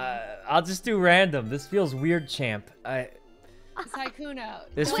 I'll just do random. This feels weird, champ. Sykkuno.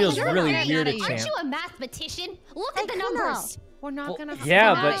 This feels really weird, champ. Aren't you a mathematician? Look at the numbers. We're not gonna.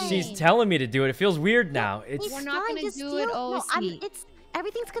 Yeah, but she's telling me to do it. It feels weird now. We're not gonna do it. OC.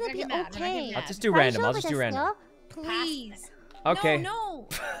 Everything's gonna be okay. I'll just do random. I'll just do random. Please. Okay. No.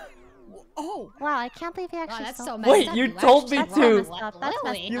 Oh. Wow, I can't believe you actually that's saw so it. messed Wait, up. you told me to.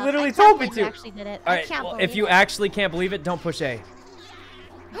 You literally told me to. You actually did it. All right, well, if you actually can't believe it, don't push A.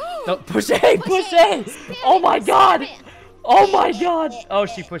 No, push A, push A. Oh my god. Oh my god. Oh,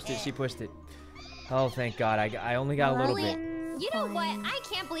 she pushed it. She pushed it. Oh, thank God. I only got a little bit. You know what? I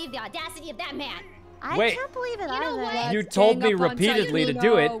can't believe the audacity of that man. I can't believe it either. You told me repeatedly to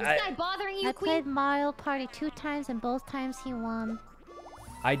do it. Is this guy bothering you, I played Mario Party 2 times and both times he won.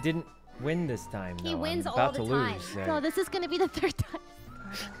 I didn't win this time. He wins I'm about all the to time. lose. No, this is gonna be the 3rd time.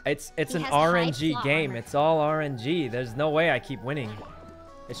 It's an RNG game. It's all RNG. There's no way I keep winning.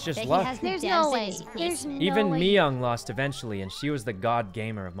 It's just luck. There's no way. There's no way. Even Myung lost eventually, and she was the god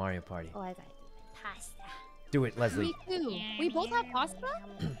gamer of Mario Party. Oh, I got pasta. Do it, Leslie. Me too. We both have pasta?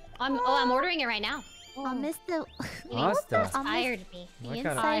 I'm ordering it right now. I'll miss the pasta. Inspired me. Hey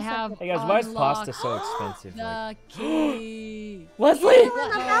guys, why is pasta so expensive? The key. Leslie! You're gonna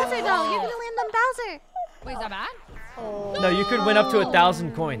land on Bowser though. You're gonna land on Bowser. Wait, is that bad? No, you could win up to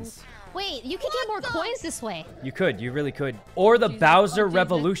 1,000 coins. Wait, you could get more coins this way. You could. You really could. Or the Bowser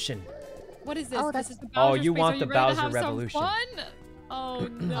Revolution. What is this? Oh, this is the Oh, Bowser you space. want Are the you ready to Bowser have some Revolution. fun? Oh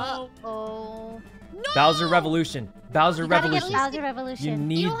no. Oh. No! Bowser Revolution. Bowser Revolution. Bowser Revolution. You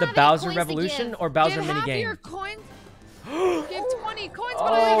need don't the have any Bowser coins to Revolution give. or Bowser Give half minigame? your coins. Give 20 coins,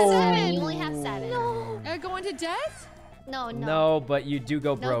 but You I only have have 7. 7. You only have 7. No. Go into death? No. No, but you do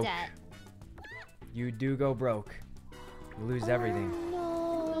go No broke. debt. You do go broke. You lose everything.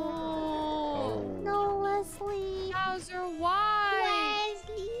 No. No, Leslie. Bowser, why?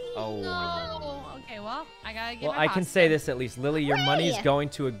 Leslie. Oh. No. Okay, well, I gotta get Well, my I can pasta. say this at least. Lily, your money's going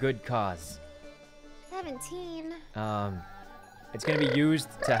to a good cause. 17. It's going to be used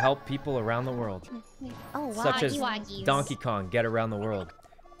to help people around the world. Oh, wow. Such as Waggies. Donkey Kong, get around the world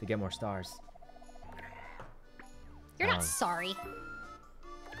to get more stars. You're not sorry.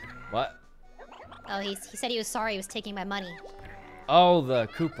 What? Oh, he said he was sorry he was taking my money. Oh, the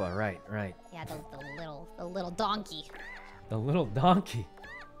Koopa, right. Yeah, the little donkey. The little donkey.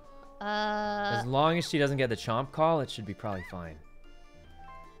 Uh. As long as she doesn't get the chomp call, it should be probably fine.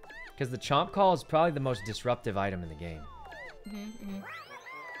 Because the chomp call is probably the most disruptive item in the game.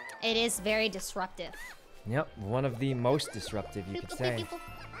 It is very disruptive. Yep, one of the most disruptive, you could say.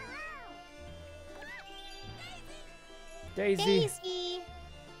 Daisy.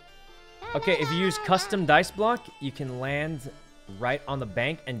 Okay, if you use custom dice block, you can land right on the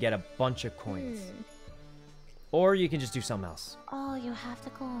bank and get a bunch of coins. Or you can just do something else. Oh, you have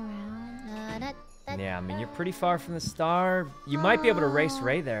to go around. Yeah, I mean, you're pretty far from the star. You might be able to race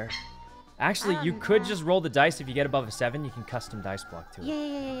Ray there. Actually, you could just roll the dice. If you get above a 7, you can custom dice block to it.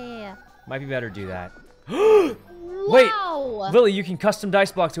 Yeah. Might be better to do that. Wait, Wow. Lily, you can custom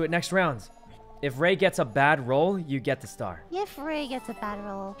dice block to it next round. If Ray gets a bad roll, you get the star. If Ray gets a bad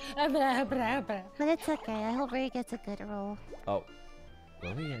roll. But it's okay. I hope Ray gets a good roll. Oh.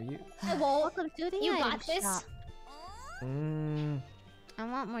 Lily, are you? Welcome to the You item got this. shop. I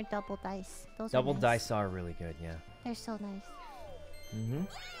want more double dice. Those Double are nice. dice are really good, yeah. They're so nice.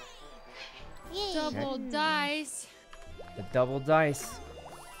 Yay. Double dice. The double dice.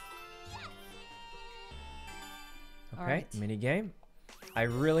 Okay, Alright. mini game. I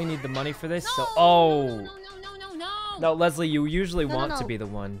really need the money for this, so No. No, Leslie, you usually want to be the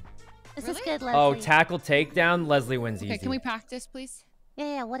one. This Really? is good, Leslie. Oh, tackle takedown. Leslie wins Okay, easy. can we practice, please?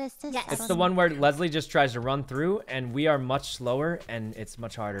 Yeah, what is this? Yes. It's the one where Leslie just tries to run through, and we are much slower, and it's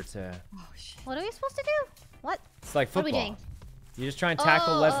much harder to. Oh shit. What are we supposed to do? What? It's like What are we football. doing? You just try and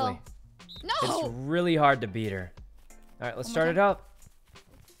tackle Leslie. No. It's really hard to beat her. All right, let's start it up.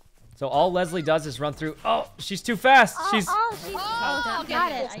 So all Leslie does is run through. Oh, she's too fast. She's. okay.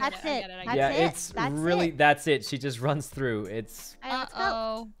 Got it. That's it. Yeah, it's really. That's it. She just runs through. It's. All right, let's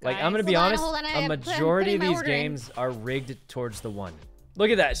go. Like, I'm gonna be honest, a majority of these games are rigged towards the one. Look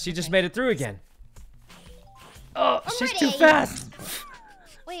at that. She just made it through again. Oh, she's too fast.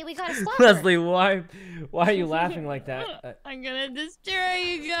 Wait, we gotta stop. Leslie, why are you laughing like that? I'm gonna destroy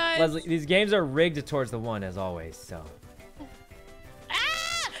you guys. Leslie, these games are rigged towards the one as always, so.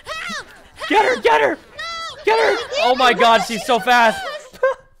 Help! Get her! Get her! Get her! Oh my god, she's so fast.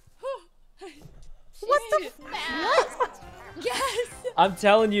 What the what? Yes! I'm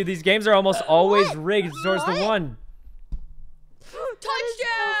telling you, these games are almost always rigged towards the one.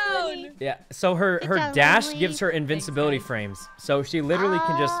 Touchdown! Yeah, so her dash gives her invincibility frames. So she literally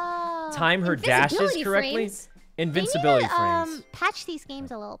can just time her dashes Invisibility correctly. frames? Invincibility frames. Patch these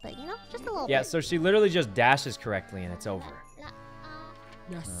games a little bit, you know? Just a little Yeah, bit. so she literally just dashes correctly and it's over.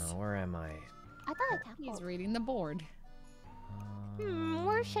 Yes. Where am I? I thought I tackled. He's reading the board.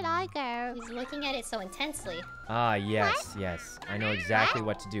 Where should I go? He's looking at it so intensely. Ah, yes, yes. I know exactly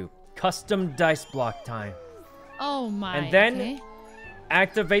what to do. Custom dice block time. Oh my. And then okay.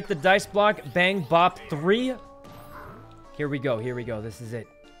 activate the dice block, bang, bop, 3. Here we go, this is it.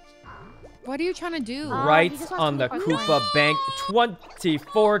 What are you trying to do? Right he just wants on the 24 Koopa coins. Bank,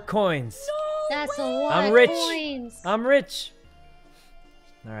 24 coins. That's a lot I'm of rich. coins. I'm rich.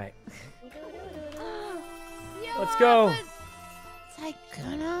 All right. Let's go.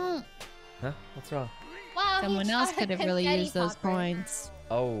 Sykkuno. Huh? What's wrong? Wow, he Someone else shot could have a really confetti used those popper. coins.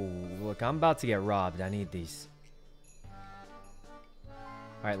 Oh, look, I'm about to get robbed. I need these.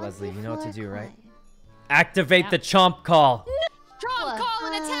 All right, Leslie, you know what to do, right? Activate the chomp call. Trump, call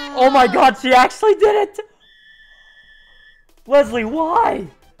an attack! Oh my god, she actually did it! Leslie, why?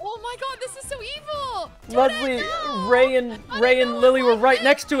 Oh my god, this is so evil! Leslie, Ray and Lily were right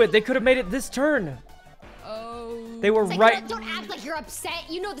next to it. They could have made it this turn. Oh. They were It's like, right. Don't act like you're upset.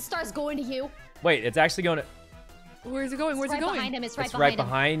 You know the star's going to you. Wait, it's actually going to. Where's it going? Where's It's it right going? behind him. It's right It's behind right him.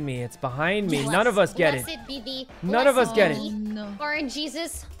 behind me. It's behind me. Bless- None of us get it. Blessed be the None of us blessed get be it. No. Orange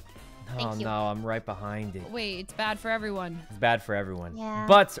Jesus. Oh Thank you. no, I'm right behind it. Wait, it's bad for everyone. It's bad for everyone. Yeah.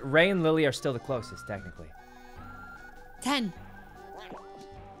 But Ray and Lily are still the closest, technically. 10.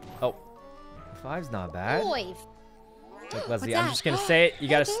 Oh, 5's not bad. Boy. Look, Leslie, What's I'm that? just gonna say it. You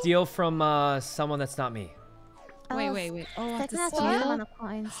gotta steal from someone that's not me. Wait. Oh, I have to That's steal? a lot of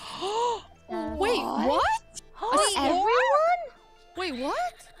coins. Wait, what? For everyone? Wait, what?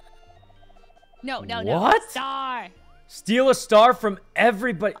 No. What? Star. Steal a star from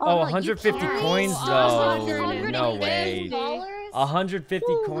everybody. Oh, Oh, no, you 150 can't. coins? Oh, No, no way. $150? 150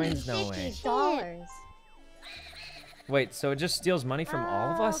 coins? No way. $50. Wait, so it just steals money from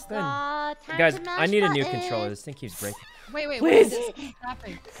all of us then? God, time Guys, to I mash need a new buttons. controller. This thing keeps breaking. Wait. Please. What is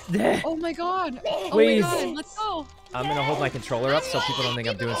happening? I'm Oh my god. Please. Oh my god, let's go. gonna hold my controller up so people don't think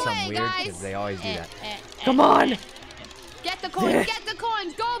I'm doing something away, weird, guys. because they always do that. Come on! Get the coins, get the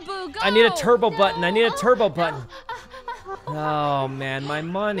coins. Go, Boo, go. I need a turbo button. I need a turbo button. Oh man, my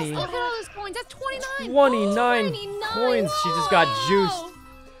money. Look at all those coins. That's 29. 29 coins. She just got juiced.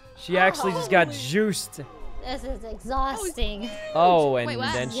 She actually just got juiced. This is exhausting. Oh, and Wait,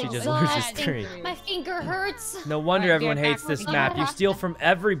 what? then she just Exhausting. loses 3. My finger hurts. No wonder Alright, everyone be right hates back. this We'll be map. You back. steal from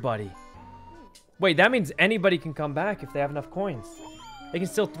everybody. Wait, that means anybody can come back if they have enough coins. They can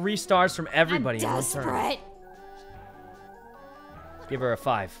steal 3 stars from everybody in one turn. Desperate. Give her a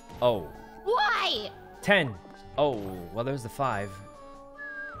 5. Oh. Why? 10. Oh, well, there's the 5.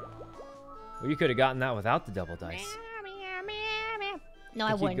 Well, you could have gotten that without the double dice. No, I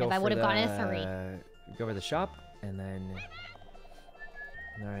think you'd wouldn't go have. I for would have the- gotten a 3. Go over the shop, and then...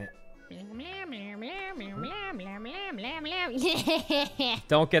 Alright.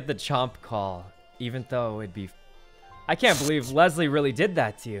 Don't get the chomp call, even though it'd be... I can't believe Leslie really did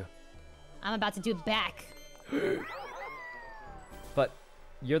that to you. I'm about to do it back. But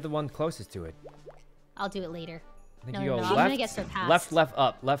you're the one closest to it. I'll do it later. I think No, you no, go no, left, I'm gonna get surpassed. left, left,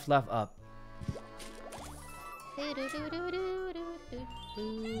 up, left, left, up.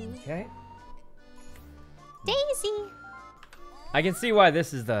 Okay. Daisy. I can see why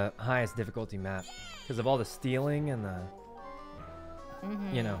this is the highest difficulty map. Because of all the stealing and the...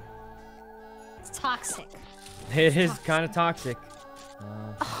 You know. It's toxic. It is kind of toxic.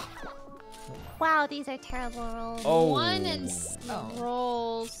 Wow, these are terrible rolls. Oh. 1 and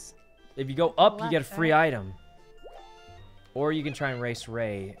rolls. If you go up, you get a Left, free item. Or you can try and race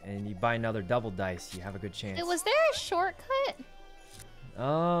Ray, and you buy another double dice. You have a good chance. Wait, was there a shortcut?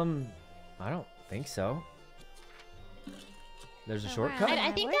 I don't think so. There's a shortcut?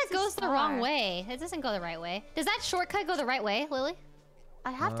 I think Where's that the goes the star? wrong way. It doesn't go the right way. Does that shortcut go the right way, Lily?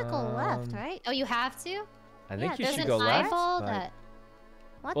 I have to go left, right? Oh, you have to? I think you there's should an go left. eyeball but- that...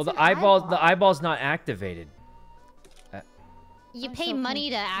 What's Well, the an eyeball's not activated. You I'm pay so money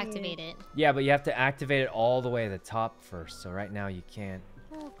to confused. activate it. Yeah, but you have to activate it all the way to the top first. So right now you can't.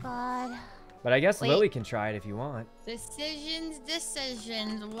 Oh god. But I guess Wait. Lily can try it if you want. Decisions.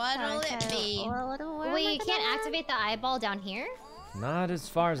 What'll it be? Wait, you can't activate the eyeball down here? Not as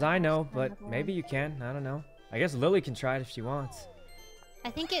far as I know, but maybe you can. I don't know. I guess Lily can try it if she wants. I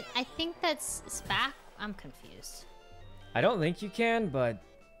think that's back. I'm confused. I don't think you can, but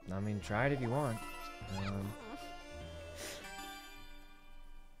I mean, try it if you want.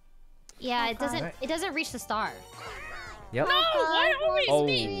 Yeah, it doesn't. Alright. It doesn't reach the star. Yep. Why always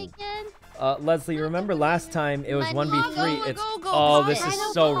me? Leslie, remember last time it was Let me 1v3? go, It's go, this go.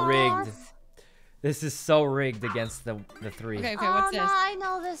 is so rigged. This is so rigged against the three. Okay, what's No, this? I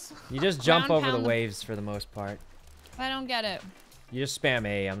know this. You just jump Ground over the pound. waves for the most part. I don't get it. You just spam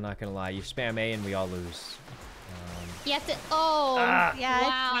A, I'm not gonna lie. You spam A and we all lose. You have to. Oh, Yeah.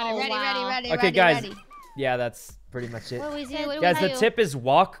 wow. Ready. Okay, guys. Yeah, that's pretty much it. What do we do? What do Guys, we the do? tip is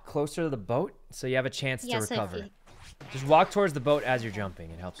walk closer to the boat so you have a chance Yeah, to so if recover. you- Just walk towards the boat as you're jumping.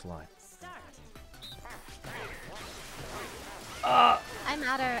 It helps a lot. I'm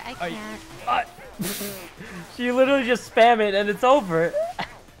at her. I can't. You literally just spam it and it's over.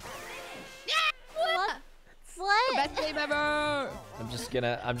 What? Best game ever. I'm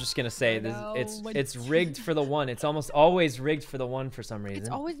just gonna say this. know, It's rigged for the one. It's almost always rigged for the one for some reason. It's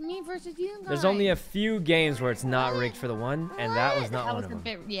always me versus you guys. There's only a few games where it's not rigged for the one, and that was not That one was of a them.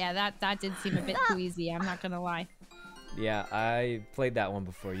 bit. Yeah, that did seem a bit too easy. I'm not gonna lie. Yeah, I played that one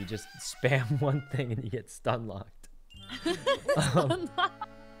before. You just spam one thing and you get stun locked.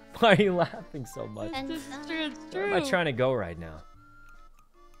 Why are you laughing so much? And, It's Where am I trying to go right now?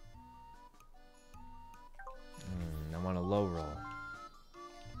 I want a low roll.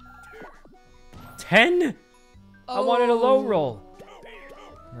 10? I wanted a low roll.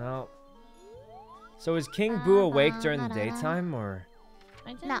 No. So is King Boo awake during the daytime, or?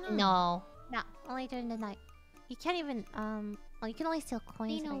 no. No, only during the night. You can't even, well, you can only steal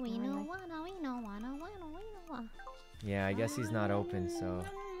coins. Yeah, I guess he's not open, so.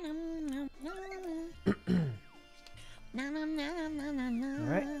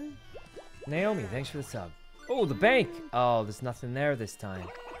 Alright. Naomi, thanks for the sub. Oh, the bank! Oh, there's nothing there this time.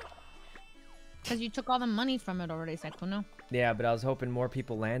 Because you took all the money from it already, Sykkuno. Yeah, but I was hoping more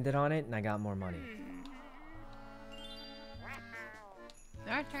people landed on it, and I got more money.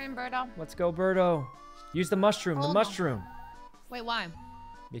 Our turn, Birdo. Let's go, Birdo. Use the mushroom, the Hold on. mushroom. Wait, why?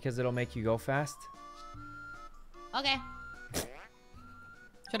 Because it'll make you go fast. Okay.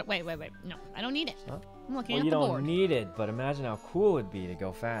 Wait. No, I don't need it. Huh? I'm looking Well, at you the don't board. need it, but imagine how cool it'd be to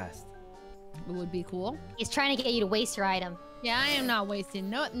go fast. It would be cool. He's trying to get you to waste your item. Yeah, I am not wasting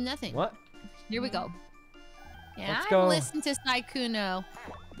nothing. What? Here we go. Yeah, Let's I've go. listened to Sykkuno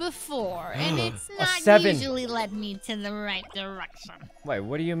before, and it's A not 7. usually led me to the right direction. Wait,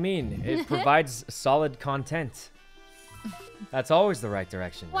 what do you mean? It provides solid content. That's always the right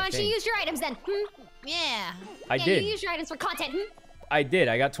direction. Why I don't you think. use your items then? Yeah. I Yeah, did. you use your items for content. I did.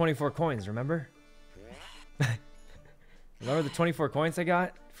 I got 24 coins, remember? Remember the 24 coins I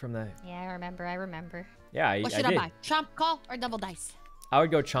got from the... Yeah, I remember. Yeah, I What should did. I buy? Chomp call or double dice? I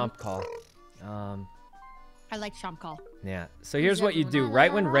would go chomp call. I like chomp call. Yeah. So here's what you do. everyone?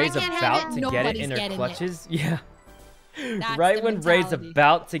 Right when Ray's can't have about it, to get it nobody's in her getting it. clutches. Yeah. That's Right the when Ray's mentality.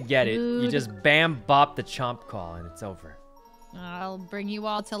 about to get it, you Dude. just bam bop the chomp call and it's over. I'll bring you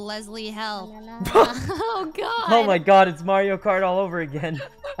all to Leslie Hell. Oh god. Oh my god, it's Mario Kart all over again.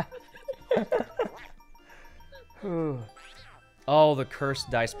 Whew. Oh, the cursed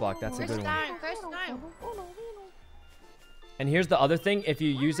dice block. That's a good one. And here's the other thing. If you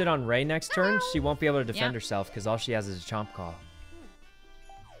use it on Ray next turn, she won't be able to defend herself because all she has is a chomp call.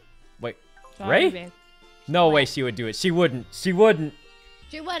 Wait, Ray? No way she would do it. She wouldn't. She wouldn't.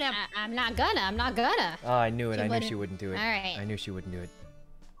 She wouldn't. I'm not gonna. Oh, I knew it. I knew she wouldn't do it. All right. I knew she wouldn't do it.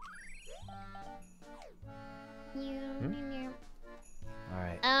 All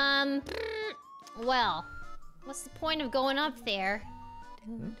right. Well, what's the point of going up there?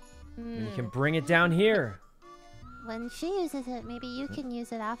 You can bring it down here. When she uses it, maybe you can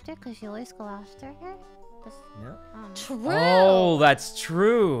use it after, because you always go after her. Yeah. True. Oh, that's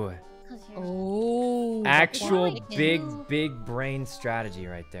true. Oh. Actual big brain strategy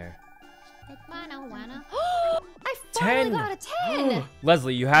right there. I finally got a 10.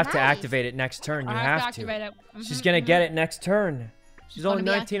 Leslie, you have to activate it next turn. You have to. Activate it. She's gonna get it next turn. She's only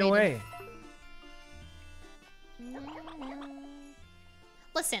 19 away.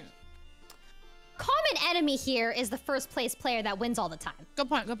 Listen. Common enemy here is the first place player that wins all the time. Good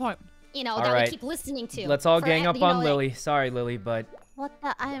point. Good point. You know, that we keep listening to. Let's all gang up on Lily. Sorry, Lily, but... What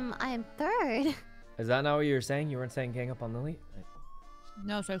the? I am third. Is that not what you were saying? You weren't saying gang up on Lily?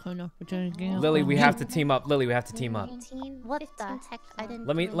 No, Sykkuno. No. Lily, we have to team up. Lily, we have to team up. What the heck? I didn't.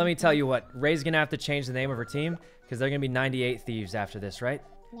 Let me tell you what. Ray's gonna have to change the name of her team because they're gonna be 98 thieves after this, right?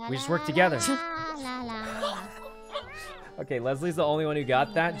 We just work together. Okay, Leslie's the only one who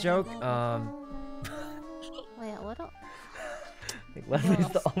got that joke. Wait, what? I think Leslie's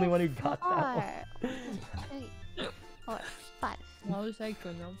the only one who got that one. 3, 4, 5. No,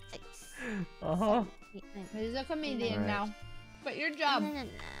 Sykkuno. 6. He's a comedian now. But your job.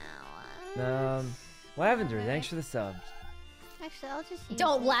 What happened to her? Thanks for the subs. Actually, I'll just.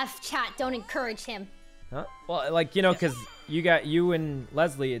 Don't laugh, chat. Don't encourage him. Huh? Well, like, you know, because you and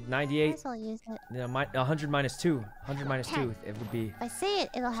Leslie at 98. I'll use it. You know, 100 minus 2. 100 minus 2. It would be. If I say it,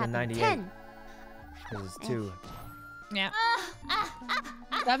 it'll happen. 98. 10. Because it's 2. Yeah.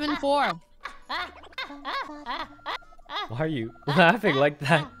 7-4. Why are you laughing like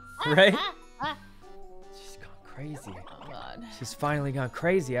that, right? She's gone crazy. Oh God. She's finally gone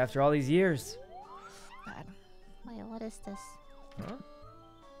crazy after all these years. Bad. Wait, what is this? Huh?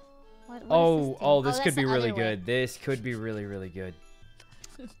 What this could be the really other way. good. This could be really, really good.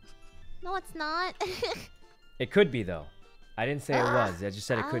 No, it's not. It could be, though. I didn't say it was. I just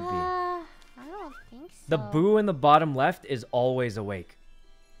said it could be. I don't think so. The boo in the bottom left is always awake.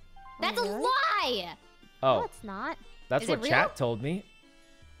 That's a lie. Oh, No, it's not. that's Is it what chat real? told me.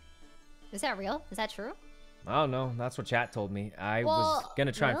 Is that real? Is that true? I don't know. That's what chat told me. I was Well, going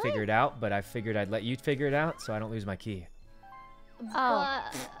to try and really? figure it out, but I figured I'd let you figure it out so I don't lose my key.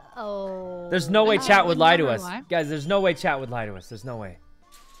 Oh. There's no way chat would lie to never us. lie. Guys, there's no way chat would lie to us. There's no way.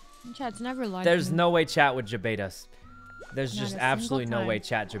 Chat's never lied. There's to me. no way chat would debate us. There's Not just a single absolutely no time. way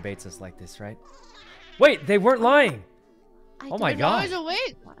chat debates us like this, right? Wait, they weren't lying. Oh my god. Always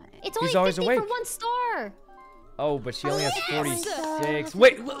awake. It's only He's always 50 for awake. 1 star. Oh, but she only has Yes. 46.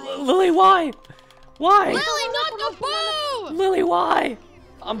 Wait, Lily, why? Why? Lily, not the boo! Lily, why?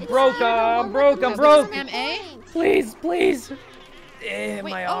 I'm broke. I'm broke. I'm broke. Spam A? Please, please. Wait,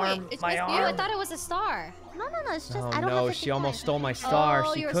 My oh, wait, arm. it's My just Oh, I arm. thought it was a star. No, it's just Oh I don't have no, 50 she almost points. stole my star.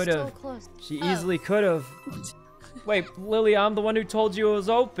 Oh, She you're could so have. close. She easily could have. Wait, Lily, I'm the one who told you it was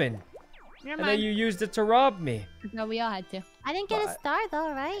open. Never And then mind. you used it to rob me. No, we all had to. I didn't get a star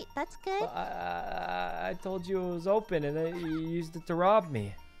though, right? That's good. I told you it was open, and then you used it to rob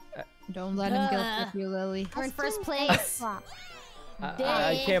me. Don't let him guilt trip you, Lily. We're in first That's place. flop.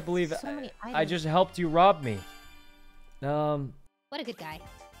 I can't believe it. So many I items. just helped you rob me. What a good guy.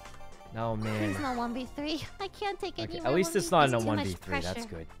 No, man. Please no 1v3. I can't take any Okay, more at least it's not a 1v3s, too much 1v3. That's pressure.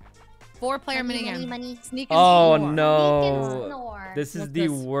 good. 4-player Money, minigame. money. Sneak and Oh snore. no. Snore. This is What's the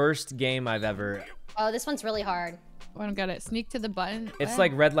this? worst game I've ever. Oh, this one's really hard. I don't get it. Sneak to the button. It's What?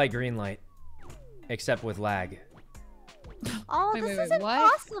 like red light, green light, except with lag. Oh, Wait, this wait, is wait, what?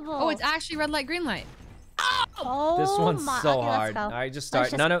 impossible. Oh, it's actually red light, green light. Oh This one's my- so okay, let's hard. go. All right, just Let's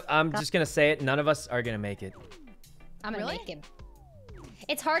start. I'm go. just gonna say it. None of us are gonna make it. I'm gonna Really? make him.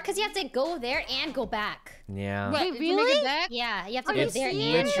 It's hard because you have to go there and go back. Yeah. What, Wait, if you make really? it back? Yeah, you have to Are go you there and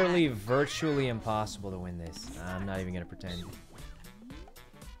serious? Literally, virtually impossible to win this. I'm not even gonna pretend.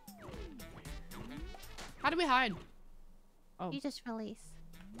 How do we hide? You just release.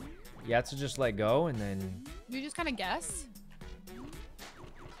 You have to just let go, and then. Do you just kind of guess? Oh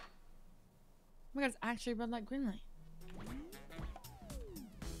my god, it's actually red light, green light.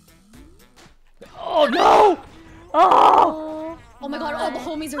 Oh no! Oh! Oh my god, all the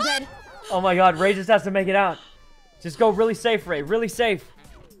homies are dead. Oh my god, Ray just has to make it out. Just go really safe, Ray. Really safe.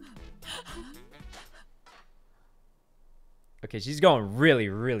 Okay, she's going really,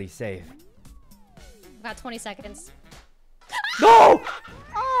 really safe. About 20 seconds. No!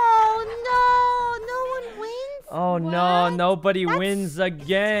 Oh, no. No one wins? Oh, no. Nobody wins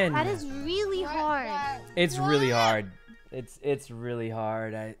again. That is really hard. It's really hard. It's really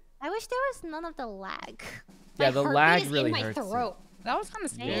hard. I wish there was none of the lag. Yeah, the lag really in my hurts. throat. That was kind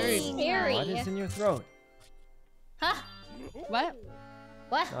of scary. Scary. What is in your throat? Huh? What?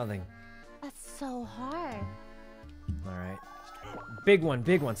 What? Nothing. That's so hard. All right. Big one,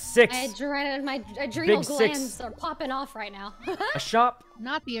 big one. 6. My adrenal Big glands 6. are popping off right now. A shop.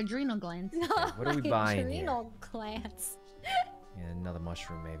 Not the adrenal glands. No, What are we my buying here? adrenal glands. Yeah, another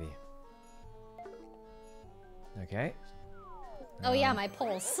mushroom maybe. Okay. Oh yeah, my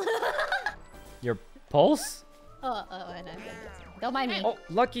pulse. Your pulse? And don't mind me. Oh,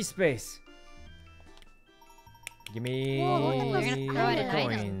 lucky space. Give me Whoa, you're gonna throw it the in an item.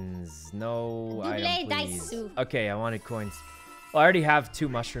 coins. No Double item, dice please. soup. Okay, I wanted coins. Well, I already have 2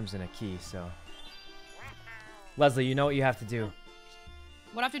 mushrooms and a key, so. Leslie, you know what you have to do.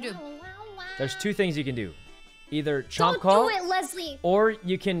 What do I have to do? There's 2 things you can do. Either chomp Don't call, do it, Leslie. or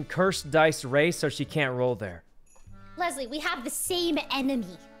you can curse dice Ray so she can't roll there. Leslie, we have the same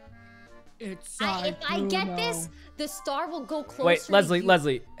enemy. It's If I get this, the star will go closer. Wait, to Leslie, you.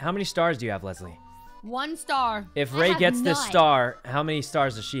 Leslie, how many stars do you have, Leslie? 1 star. If I Ray have gets this 9. star, how many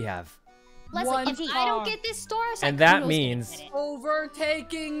stars does she have? Leslie, 1 if I star. don't get this star, And that Sykkuno's means- gonna get it.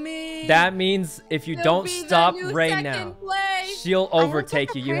 Overtaking me. That means if you He'll don't be the stop new Ray second now, place. she'll I looked at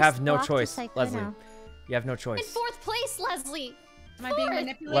overtake the you. You first have no block to choice, Sykkuno. Leslie. You have no In choice. 4th place, Leslie. Am I being Fourth.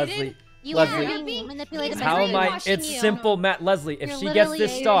 manipulated? Leslie, You Leslie. are being manipulated by how am I? brainwashing It's you. simple, Matt. Leslie, if You're she gets literally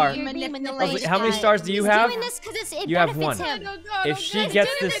this star, you're being Leslie, manipulated how many by- stars do you He's have? doing this 'cause it You have benefits 1. him. If she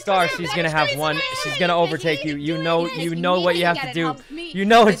gets this star, she's gonna have 1. She's gonna overtake you. You know what you have to do. You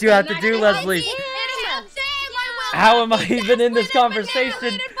know what you have to do, Leslie. How am I even in this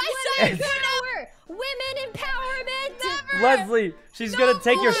conversation? Women empowerment. Leslie, she's gonna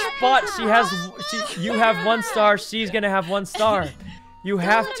take your spot. You have 1 star. She's gonna have 1 star. You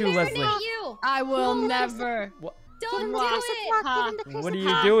have to, Leslie. You. I will never. Don't do Curse it. block, give him the curse What are you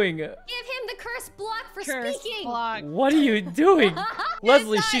block. doing? Give him the curse block for Curse speaking. block. What are you doing?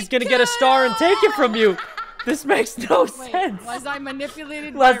 Leslie, she's gonna get a star and take it from you. This makes no Wait, sense. was I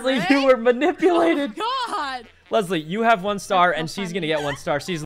manipulated Leslie, by Ray? you were manipulated. God. Leslie, you have 1 star and she's gonna get 1 star. She's